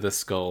into the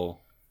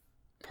skull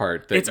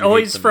part. That it's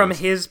always from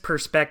his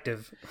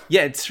perspective.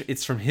 Yeah,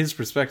 it's from his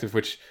perspective.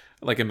 Which,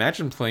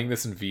 imagine playing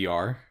this in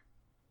VR,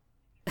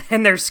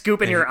 and they're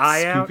scooping your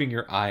eye out. Scooping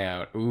your eye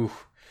out. Ooh,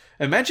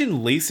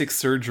 imagine LASIK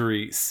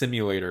surgery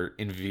simulator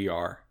in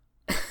VR.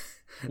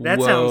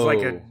 That sounds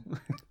like a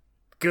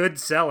good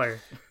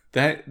seller.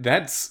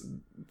 That's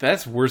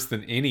worse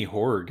than any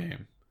horror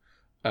game.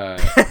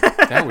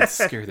 That would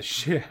scare the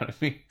shit out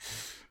of me.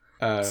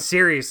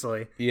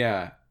 Seriously.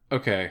 Yeah.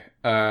 Okay.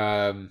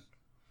 The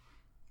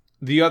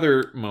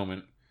other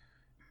moment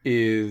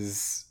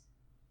is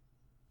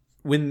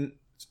when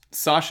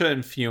Sasha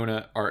and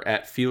Fiona are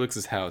at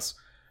Felix's house.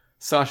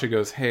 Sasha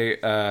goes, hey,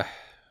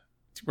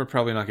 we're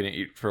probably not going to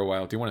eat for a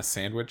while. Do you want a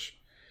sandwich?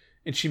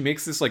 And she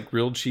makes this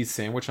grilled cheese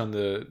sandwich on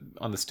the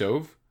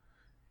stove.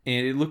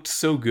 And it looked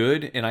so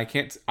good. And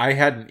I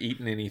hadn't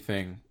eaten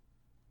anything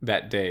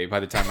that day by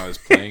the time I was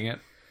playing it.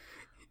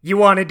 You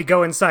wanted to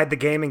go inside the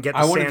game and get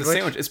the sandwich? I wanted the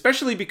sandwich,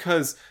 especially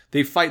because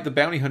they fight the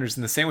bounty hunters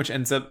and the sandwich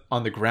ends up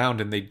on the ground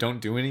and they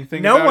don't do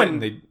anything about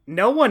it.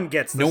 No one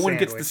gets the sandwich. No one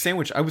gets the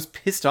sandwich. I was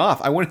pissed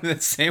off. I wanted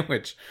that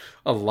sandwich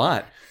a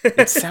lot.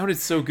 It sounded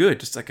so good.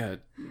 Just like a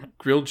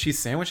grilled cheese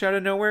sandwich out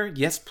of nowhere.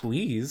 Yes,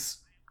 please.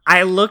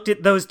 I looked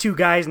at those two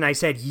guys and I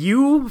said,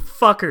 you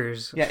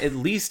fuckers. Yeah, at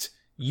least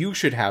you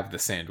should have the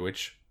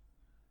sandwich.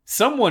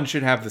 Someone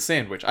should have the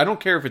sandwich. I don't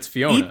care if it's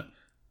Fiona.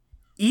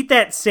 Eat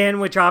that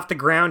sandwich off the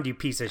ground, you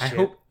piece of shit. I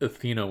hope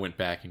Athena went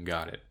back and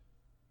got it.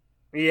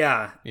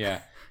 Yeah.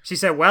 Yeah. She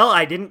said, well,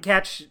 I didn't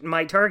catch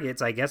my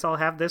targets. I guess I'll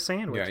have this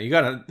sandwich.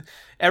 Yeah,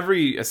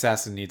 every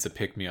assassin needs a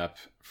pick-me-up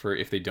for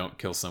if they don't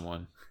kill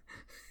someone.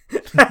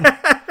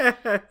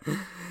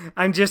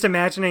 I'm just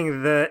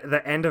imagining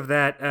the end of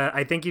that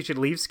I think you should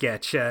leave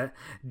sketch.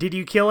 Did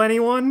you kill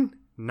anyone?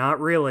 Not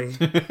really.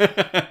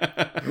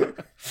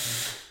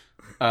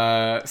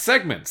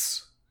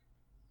 Segments.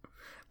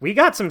 We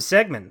got some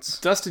segments.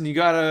 Dustin, you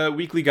got a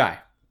weekly guy.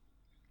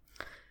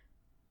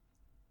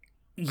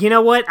 You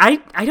know what? I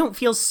don't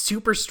feel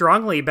super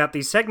strongly about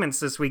these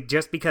segments this week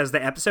just because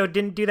the episode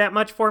didn't do that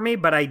much for me,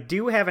 but I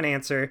do have an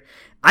answer.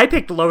 I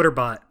picked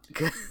Loaderbot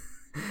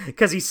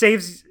because he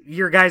saves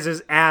your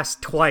guys' ass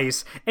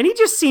twice, and he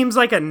just seems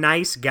like a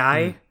nice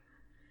guy.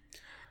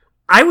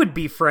 I would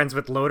be friends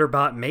with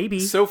Loaderbot, maybe.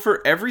 So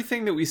for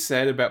everything that we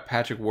said about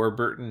Patrick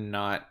Warburton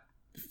not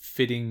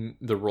fitting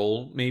the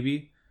role,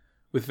 maybe,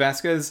 with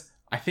Vasquez,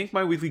 I think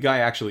my weekly guy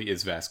actually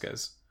is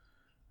Vasquez.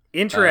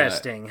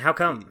 Interesting. How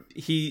come?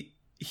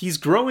 He's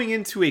growing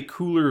into a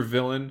cooler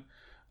villain.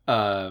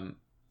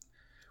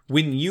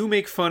 When you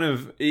make fun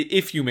of,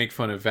 if you make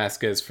fun of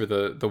Vasquez for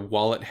the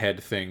wallet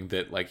head thing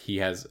that he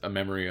has a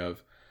memory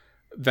of,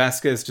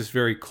 Vasquez just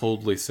very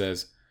coldly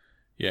says,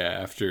 yeah,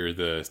 after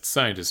the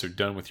scientists are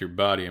done with your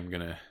body, I'm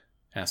gonna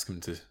ask them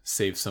to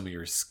save some of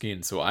your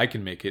skin so I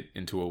can make it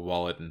into a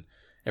wallet, and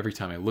every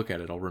time I look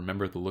at it, I'll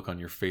remember the look on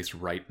your face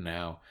right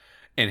now.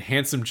 And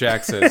Handsome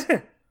Jack says,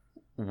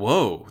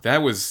 whoa,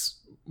 that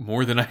was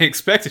more than I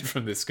expected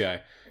from this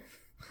guy.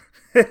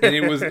 And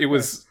it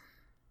was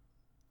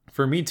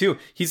for me too.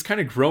 He's kind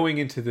of growing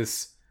into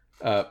this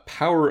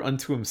power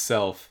unto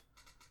himself,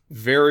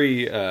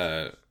 very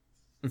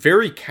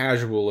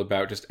casual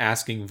about just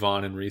asking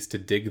Vaughn and Reese to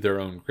dig their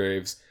own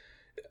graves.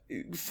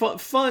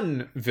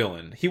 Fun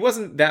villain. He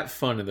wasn't that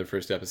fun in the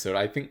first episode.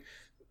 I think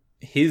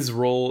his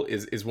role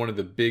is one of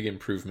the big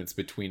improvements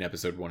between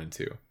episode 1 and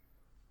 2.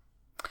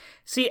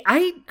 See,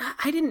 I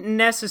didn't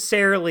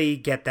necessarily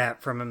get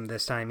that from him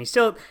this time. He's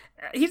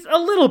a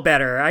little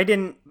better.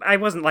 I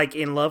wasn't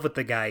in love with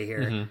the guy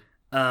here.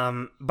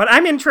 But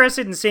I'm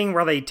interested in seeing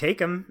where they take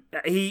him.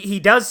 He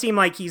does seem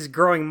like he's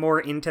growing more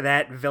into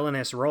that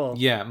villainous role.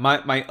 Yeah,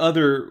 my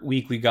other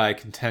weekly guy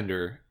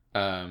contender,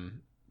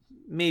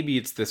 maybe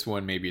it's this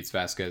one, maybe it's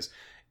Vasquez,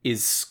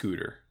 is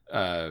Scooter.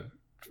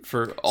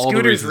 For all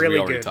Scooter's the reasons really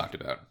we already talked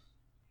about.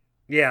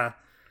 Yeah.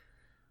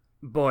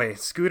 Boy,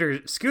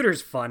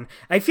 Scooter's fun.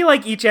 I feel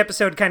like each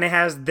episode kind of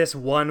has this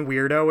one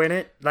weirdo in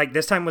it. Like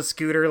this time was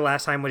Scooter,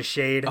 last time was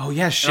Shade. Oh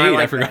yeah, Shade.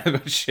 I forgot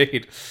about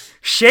Shade.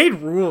 Shade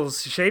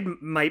rules. Shade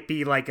might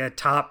be like a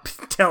top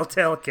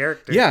Telltale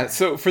character. Yeah,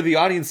 so for the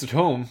audience at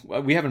home,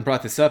 we haven't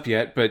brought this up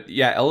yet, but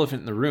yeah, Elephant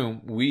in the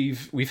Room,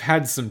 we've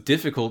had some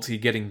difficulty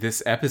getting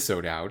this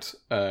episode out.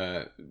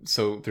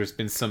 So there's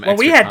been some extra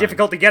we had time.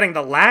 Difficulty getting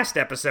the last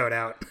episode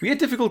out. We had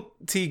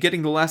difficulty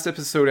getting the last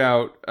episode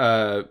out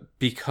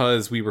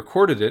because we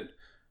recorded it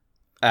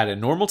at a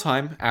normal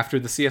time after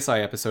the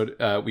CSI episode.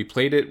 We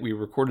played it, we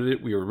recorded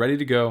it, we were ready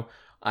to go.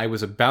 I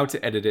was about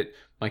to edit it.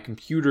 My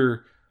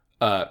computer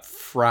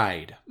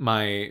fried.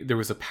 There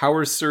was a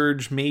power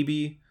surge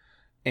maybe,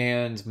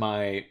 and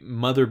my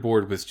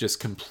motherboard was just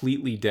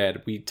completely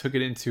dead. We took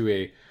it into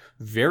a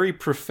very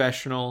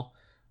professional,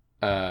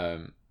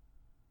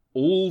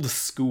 old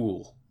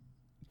school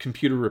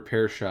computer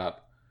repair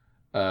shop,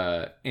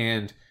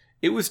 and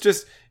it was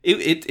just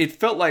it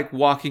felt like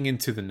walking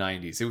into the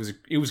 90s.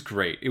 It was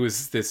great. It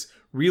was this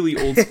really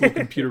old school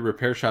computer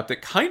repair shop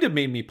that kind of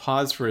made me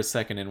pause for a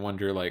second and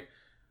wonder, like,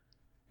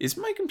 is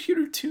my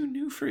computer too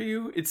new for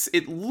you?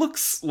 It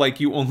looks like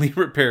you only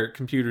repair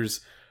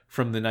computers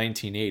from the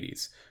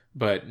 1980s,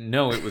 but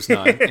no, it was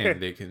not. And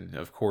they can,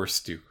 of course,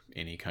 do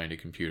any kind of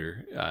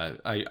computer.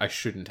 I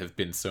shouldn't have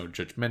been so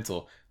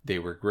judgmental. They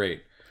were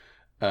great.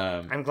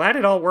 I'm glad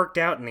it all worked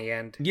out in the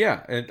end.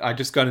 Yeah, and I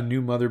just got a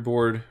new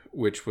motherboard,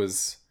 which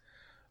was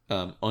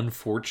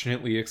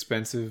unfortunately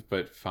expensive,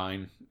 but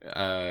fine.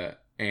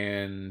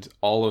 And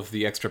all of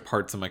the extra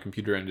parts on my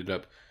computer ended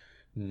up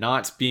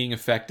not being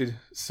affected,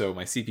 so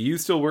my CPU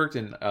still worked,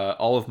 and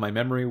all of my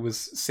memory was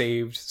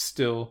saved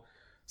still,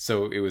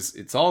 so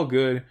it's all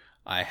good.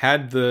 I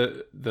had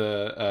the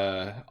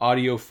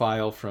audio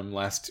file from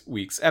last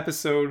week's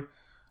episode.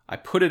 I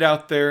put it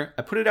out there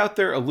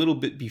a little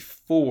bit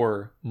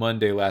before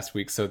Monday last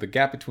week, so the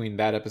gap between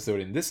that episode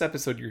and this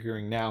episode you're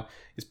hearing now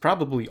is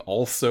probably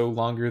also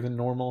longer than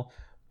normal,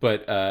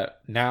 but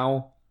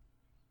now,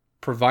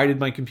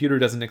 provided my computer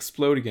doesn't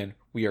explode again,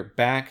 we are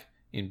back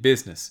in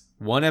business.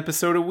 1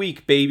 episode a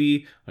week,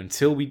 baby,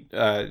 until we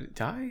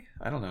die?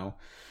 I don't know.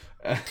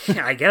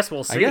 I guess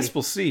we'll see. I guess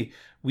we'll see.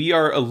 We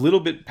are a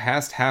little bit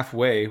past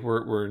halfway.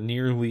 We're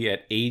nearly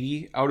at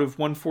 80 out of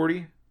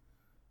 140.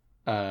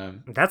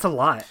 That's a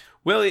lot.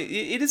 Well,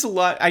 it is a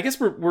lot. I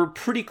guess we're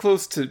pretty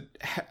close to...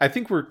 I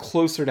think we're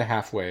closer to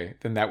halfway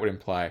than that would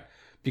imply,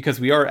 because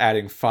we are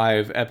adding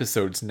 5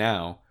 episodes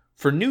now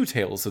for new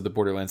Tales of the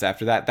Borderlands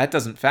after that. That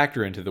doesn't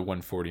factor into the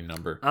 140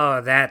 number.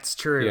 Oh, that's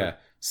true. Yeah.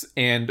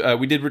 And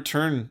we did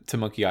return to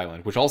Monkey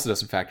Island, which also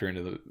doesn't factor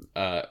into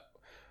the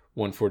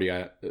 140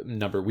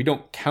 number. We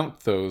don't count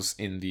those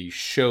in the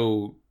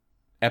show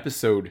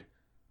episode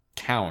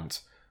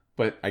count,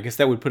 but I guess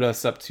that would put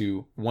us up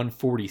to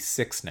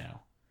 146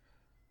 now.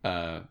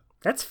 That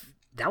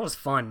was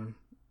fun.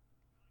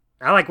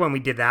 I like when we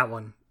did that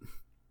one.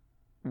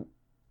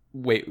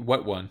 Wait,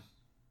 what one?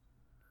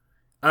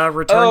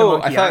 Return to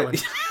Monkey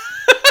Island.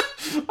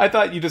 I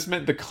thought you just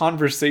meant the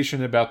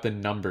conversation about the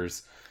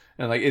numbers.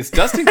 And like, is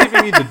Dustin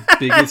giving me the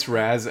biggest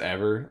razz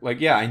ever?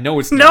 Like, yeah, I know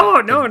it's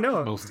not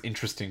the most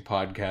interesting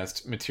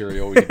podcast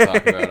material we can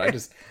talk about. I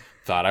just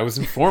thought I was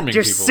informing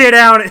people. Just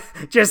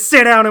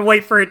sit down and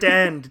wait for it to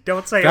end.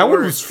 Don't say that a word.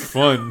 One was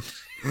fun.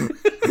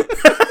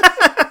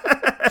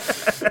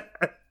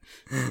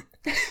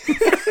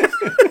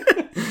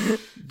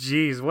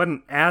 Jeez, what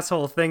an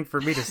asshole thing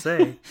for me to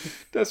say.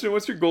 Dustin,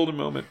 what's your golden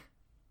moment?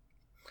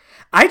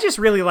 I just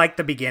really like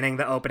the beginning,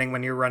 the opening,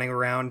 when you're running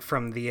around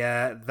from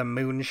the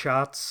moon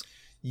shots.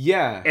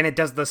 Yeah. And it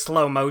does the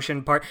slow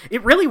motion part.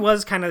 It really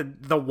was kind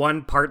of the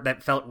one part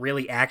that felt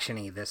really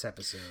action-y this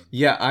episode.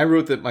 Yeah, I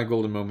wrote that my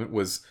golden moment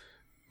was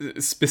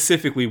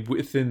specifically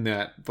within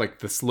that, like,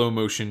 the slow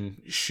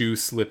motion shoe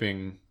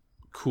slipping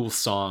cool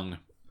song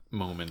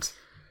moment.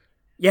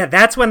 Yeah,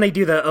 that's when they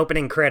do the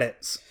opening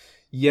credits.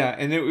 Yeah,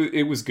 and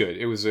it was good.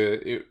 It was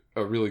a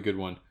really good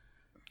one.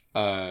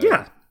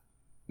 Yeah.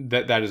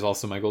 That is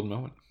also my golden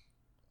moment.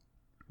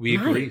 We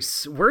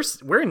nice. agree.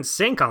 We're in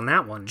sync on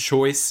that one.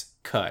 Choice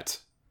cut.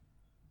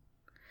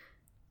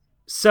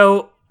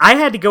 So I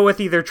had to go with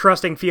either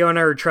trusting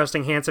Fiona or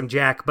trusting Handsome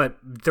Jack, but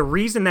the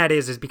reason that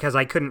is because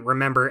I couldn't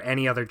remember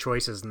any other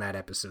choices in that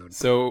episode.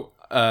 So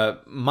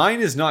mine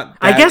is not.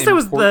 I guess that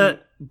was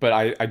but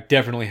I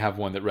definitely have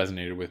one that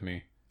resonated with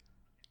me.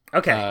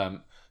 Okay.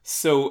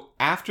 So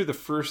after the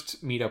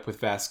first meetup with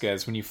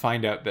Vasquez, when you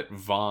find out that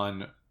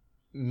Vaughn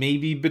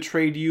maybe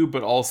betrayed you,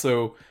 but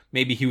also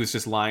maybe he was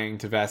just lying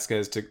to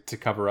Vasquez to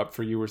cover up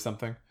for you or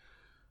something.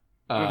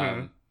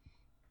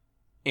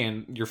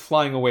 And you're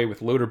flying away with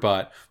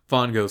Loaderbot.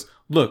 Vaughn goes,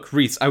 "Look,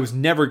 Reese, I was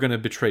never going to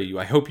betray you.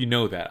 I hope you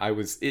know that.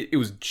 It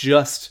was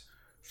just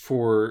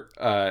for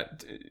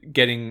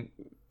getting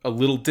a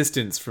little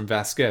distance from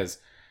Vasquez,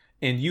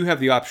 and you have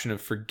the option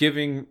of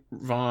forgiving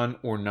Vaughn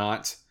or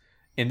not.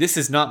 And this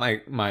is not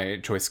my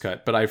choice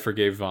cut, but I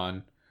forgave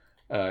Vaughn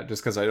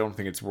just because I don't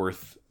think it's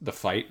worth the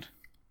fight.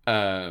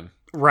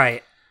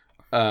 Right.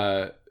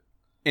 And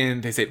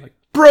they say, like,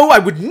 bro, I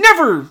would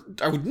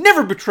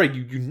never betray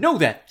you. You know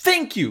that.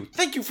 Thank you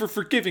for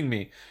forgiving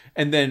me.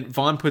 And then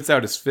Vaughn puts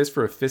out his fist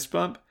for a fist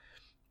bump.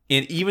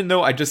 And even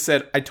though I just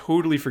said, I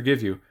totally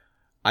forgive you,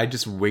 I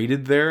just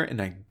waited there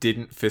and I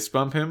didn't fist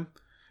bump him.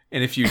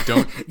 And if you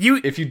don't,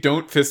 if you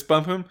don't fist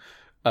bump him,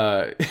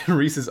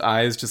 Reese's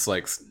eyes just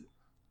like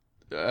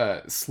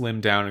slim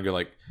down and go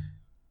like,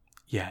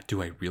 yeah,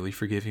 do I really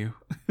forgive you?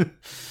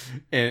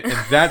 and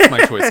that's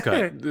my choice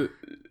cut.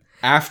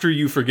 After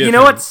you forgive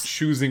him,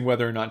 choosing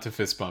whether or not to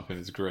fist bump him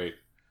is great.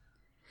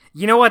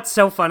 You know what's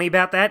so funny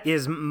about that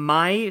is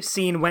my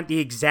scene went the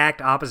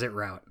exact opposite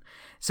route.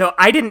 So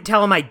I didn't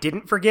tell him I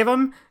didn't forgive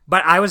him,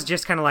 but I was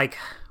just kind of like,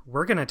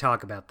 we're going to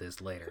talk about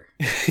this later.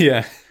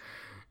 Yeah.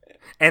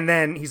 And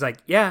then he's like,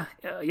 yeah,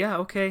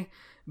 okay.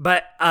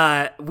 But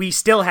we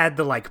still had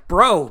the like,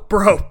 bro.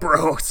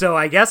 So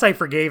I guess I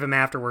forgave him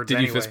afterwards.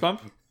 Did you fist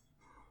bump?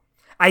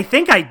 I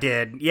think I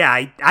did.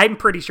 Yeah, I'm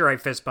pretty sure I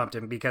fist bumped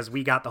him because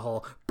we got the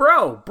whole,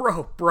 bro.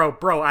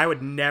 I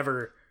would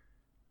never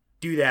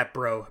do that,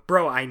 bro.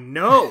 Bro, I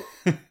know.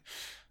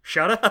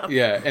 Shut up.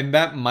 Yeah, and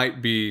that might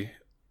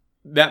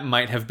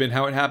have been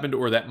how it happened,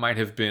 or that might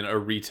have been a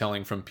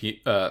retelling from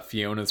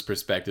Fiona's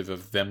perspective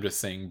of them just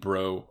saying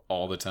bro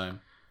all the time.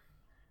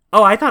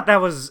 Oh, I thought that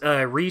was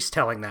Reese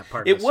telling that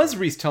part of the story. It was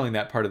Reese telling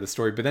that part of the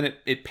story, but then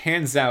it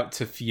pans out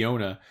to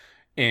Fiona,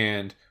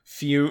 and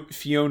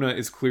Fiona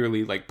is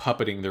clearly like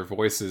puppeting their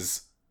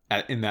voices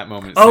in that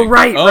moment. Oh, saying,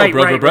 right.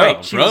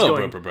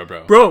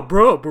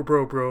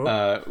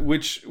 Bro.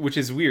 Which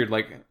is weird.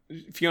 Like,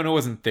 Fiona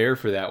wasn't there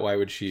for that. Why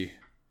would she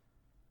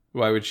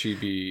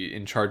be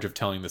in charge of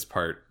telling this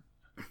part?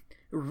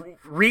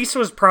 Reese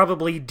was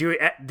probably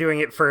doing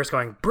it first,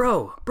 going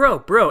bro,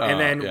 and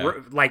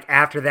then like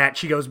after that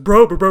she goes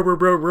bro.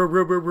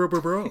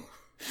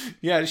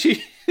 Yeah,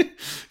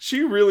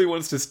 she really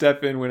wants to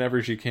step in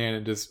whenever she can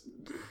and just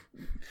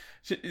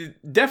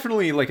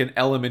definitely like an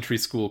elementary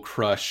school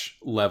crush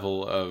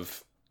level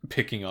of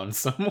picking on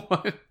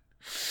someone.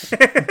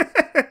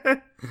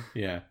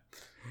 Yeah,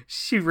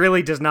 she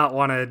really does not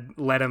want to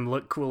let him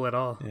look cool at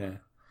all. Yeah.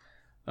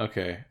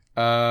 Okay.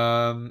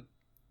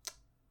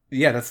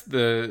 Yeah, that's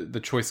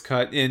the choice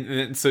cut.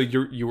 And so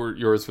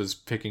yours was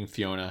picking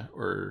Fiona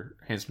or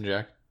Handsome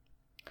Jack?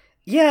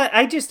 Yeah,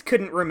 I just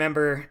couldn't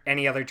remember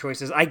any other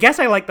choices. I guess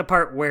I like the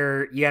part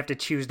where you have to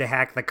choose to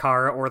hack the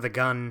car or the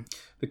gun.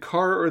 The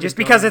car or the just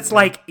gun, because it's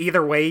like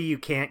either way you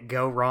can't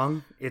go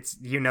wrong. It's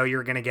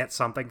you're going to get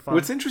something fun.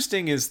 What's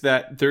interesting is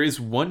that there is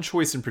one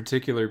choice in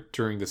particular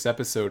during this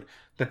episode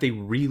that they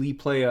really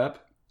play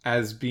up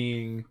as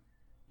being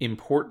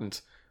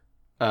important.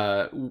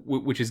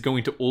 Which is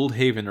going to Old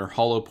Haven or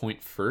Hollow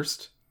Point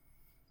first.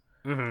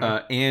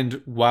 Mm-hmm.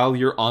 And while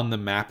you're on the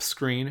map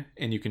screen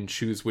and you can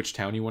choose which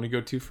town you want to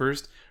go to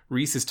first,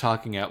 Reese is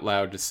talking out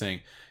loud, just saying,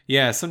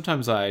 yeah,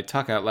 sometimes I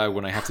talk out loud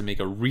when I have to make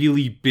a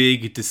really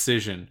big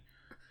decision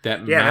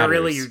that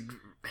matters.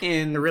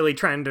 They're really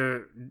trying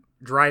to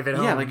drive it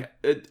home. Yeah, like,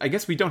 I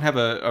guess we don't have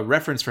a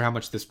reference for how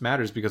much this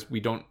matters because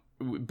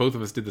both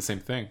of us did the same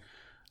thing.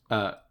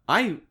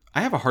 I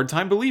have a hard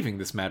time believing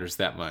this matters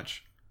that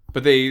much.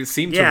 But they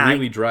seem to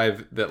really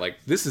drive that,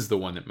 like, this is the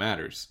one that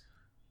matters.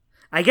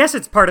 I guess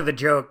it's part of the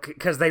joke,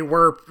 because they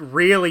were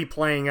really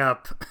playing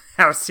up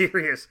how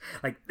serious.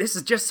 Like, this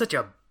is just such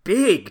a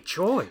big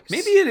choice.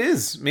 Maybe it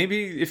is.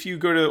 Maybe if you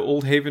go to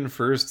Old Haven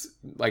first,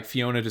 like,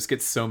 Fiona just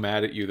gets so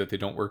mad at you that they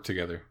don't work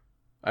together.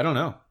 I don't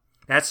know.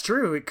 That's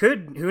true. It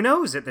could. Who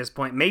knows at this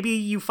point? Maybe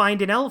you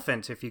find an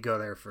elephant if you go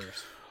there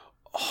first.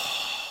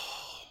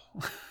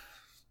 Oh,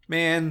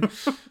 man,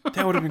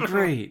 that would have been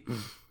great.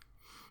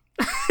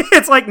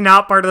 It's like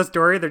not part of the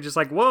story. They're just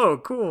like, whoa,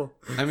 cool.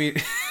 I mean,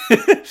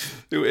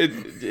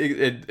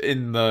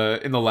 in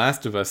the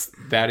Last of Us,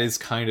 that is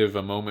kind of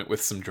a moment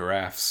with some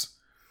giraffes.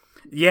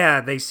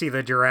 Yeah, they see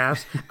the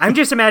giraffes. I'm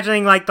just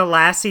imagining like the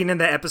last scene in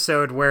the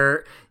episode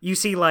where you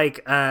see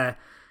like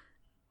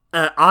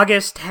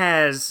August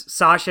has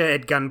Sasha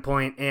at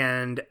gunpoint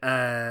and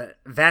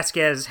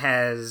Vasquez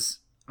has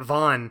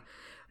Vaughn.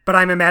 But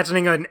I'm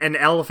imagining an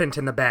elephant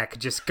in the back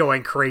just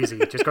going crazy,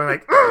 just going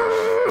like.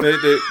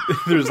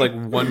 There's like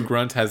one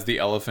grunt has the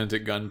elephant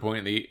at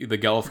gunpoint.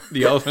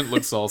 The elephant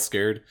looks all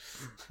scared.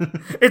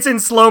 It's in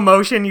slow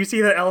motion. You see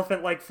the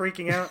elephant like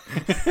freaking out.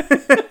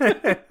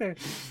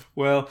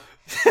 Well,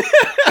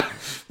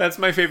 that's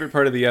my favorite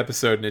part of the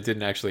episode, and it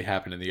didn't actually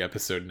happen in the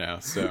episode now.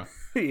 So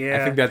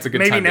yeah, I think that's a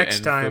good time to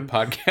end the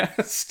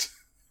podcast.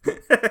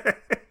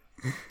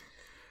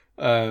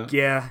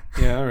 Yeah.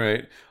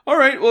 All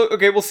right. Well,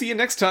 okay. We'll see you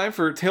next time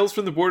for Tales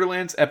from the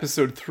Borderlands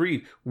episode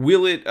 3.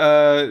 Will it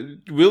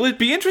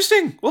be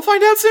interesting? We'll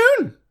find out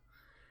soon.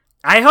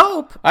 I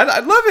hope.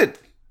 I'd love it.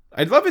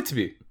 I'd love it to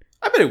be.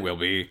 I bet it will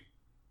be.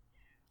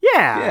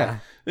 Yeah.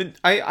 Yeah.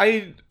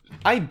 I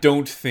I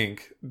don't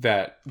think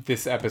that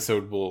this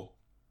episode will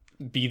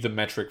be the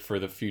metric for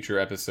the future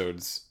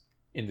episodes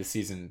in the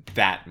season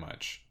that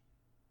much.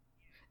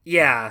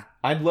 Yeah.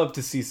 I'd love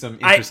to see some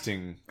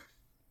interesting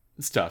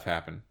stuff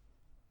happen.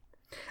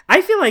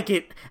 I feel like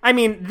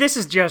this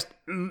is just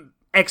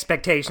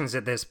expectations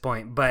at this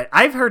point, but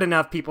I've heard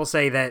enough people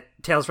say that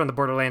Tales from the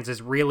Borderlands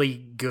is really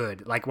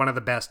good, like one of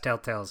the best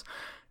Telltales,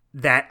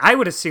 that I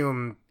would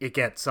assume it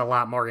gets a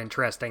lot more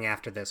interesting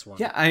after this one.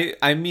 Yeah,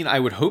 I mean, I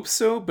would hope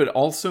so, but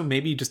also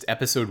maybe just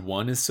episode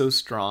 1 is so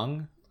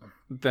strong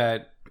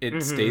that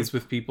it stays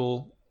with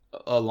people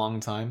a long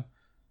time.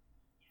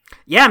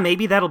 Yeah,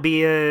 maybe that'll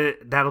be a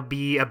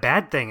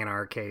bad thing in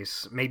our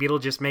case. Maybe it'll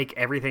just make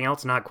everything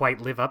else not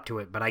quite live up to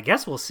it, but I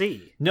guess we'll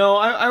see. No,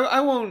 I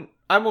won't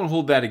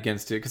hold that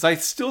against it, because I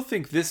still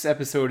think this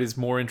episode is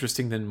more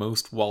interesting than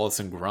most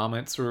Wallace and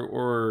Gromit's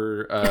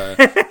or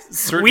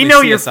certainly we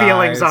know CSI's. Your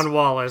feelings on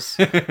Wallace.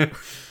 No,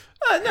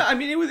 I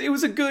mean it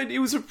was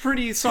a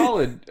pretty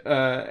solid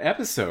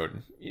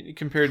episode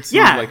compared to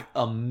like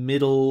a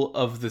middle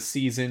of the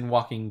season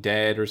Walking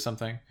Dead or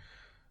something.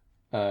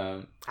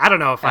 I don't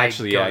know if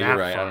actually, yeah, you're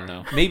right. Far. I don't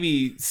know.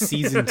 Maybe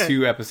season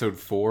 2, episode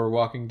 4,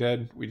 Walking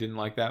Dead. We didn't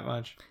like that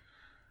much.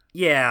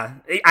 Yeah,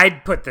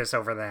 I'd put this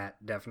over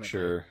that, definitely.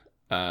 Sure.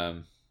 Yeah.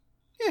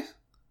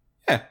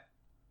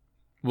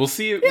 We'll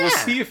see. We'll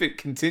see if it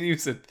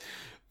continues at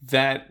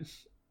that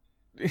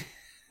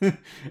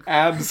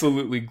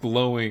absolutely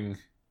glowing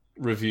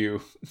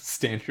review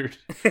standard,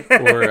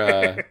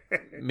 or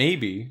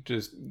maybe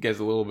just gets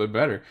a little bit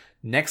better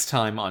next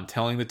time on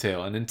Telling the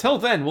Tale. And until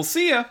then, we'll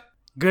see ya.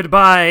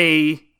 Goodbye.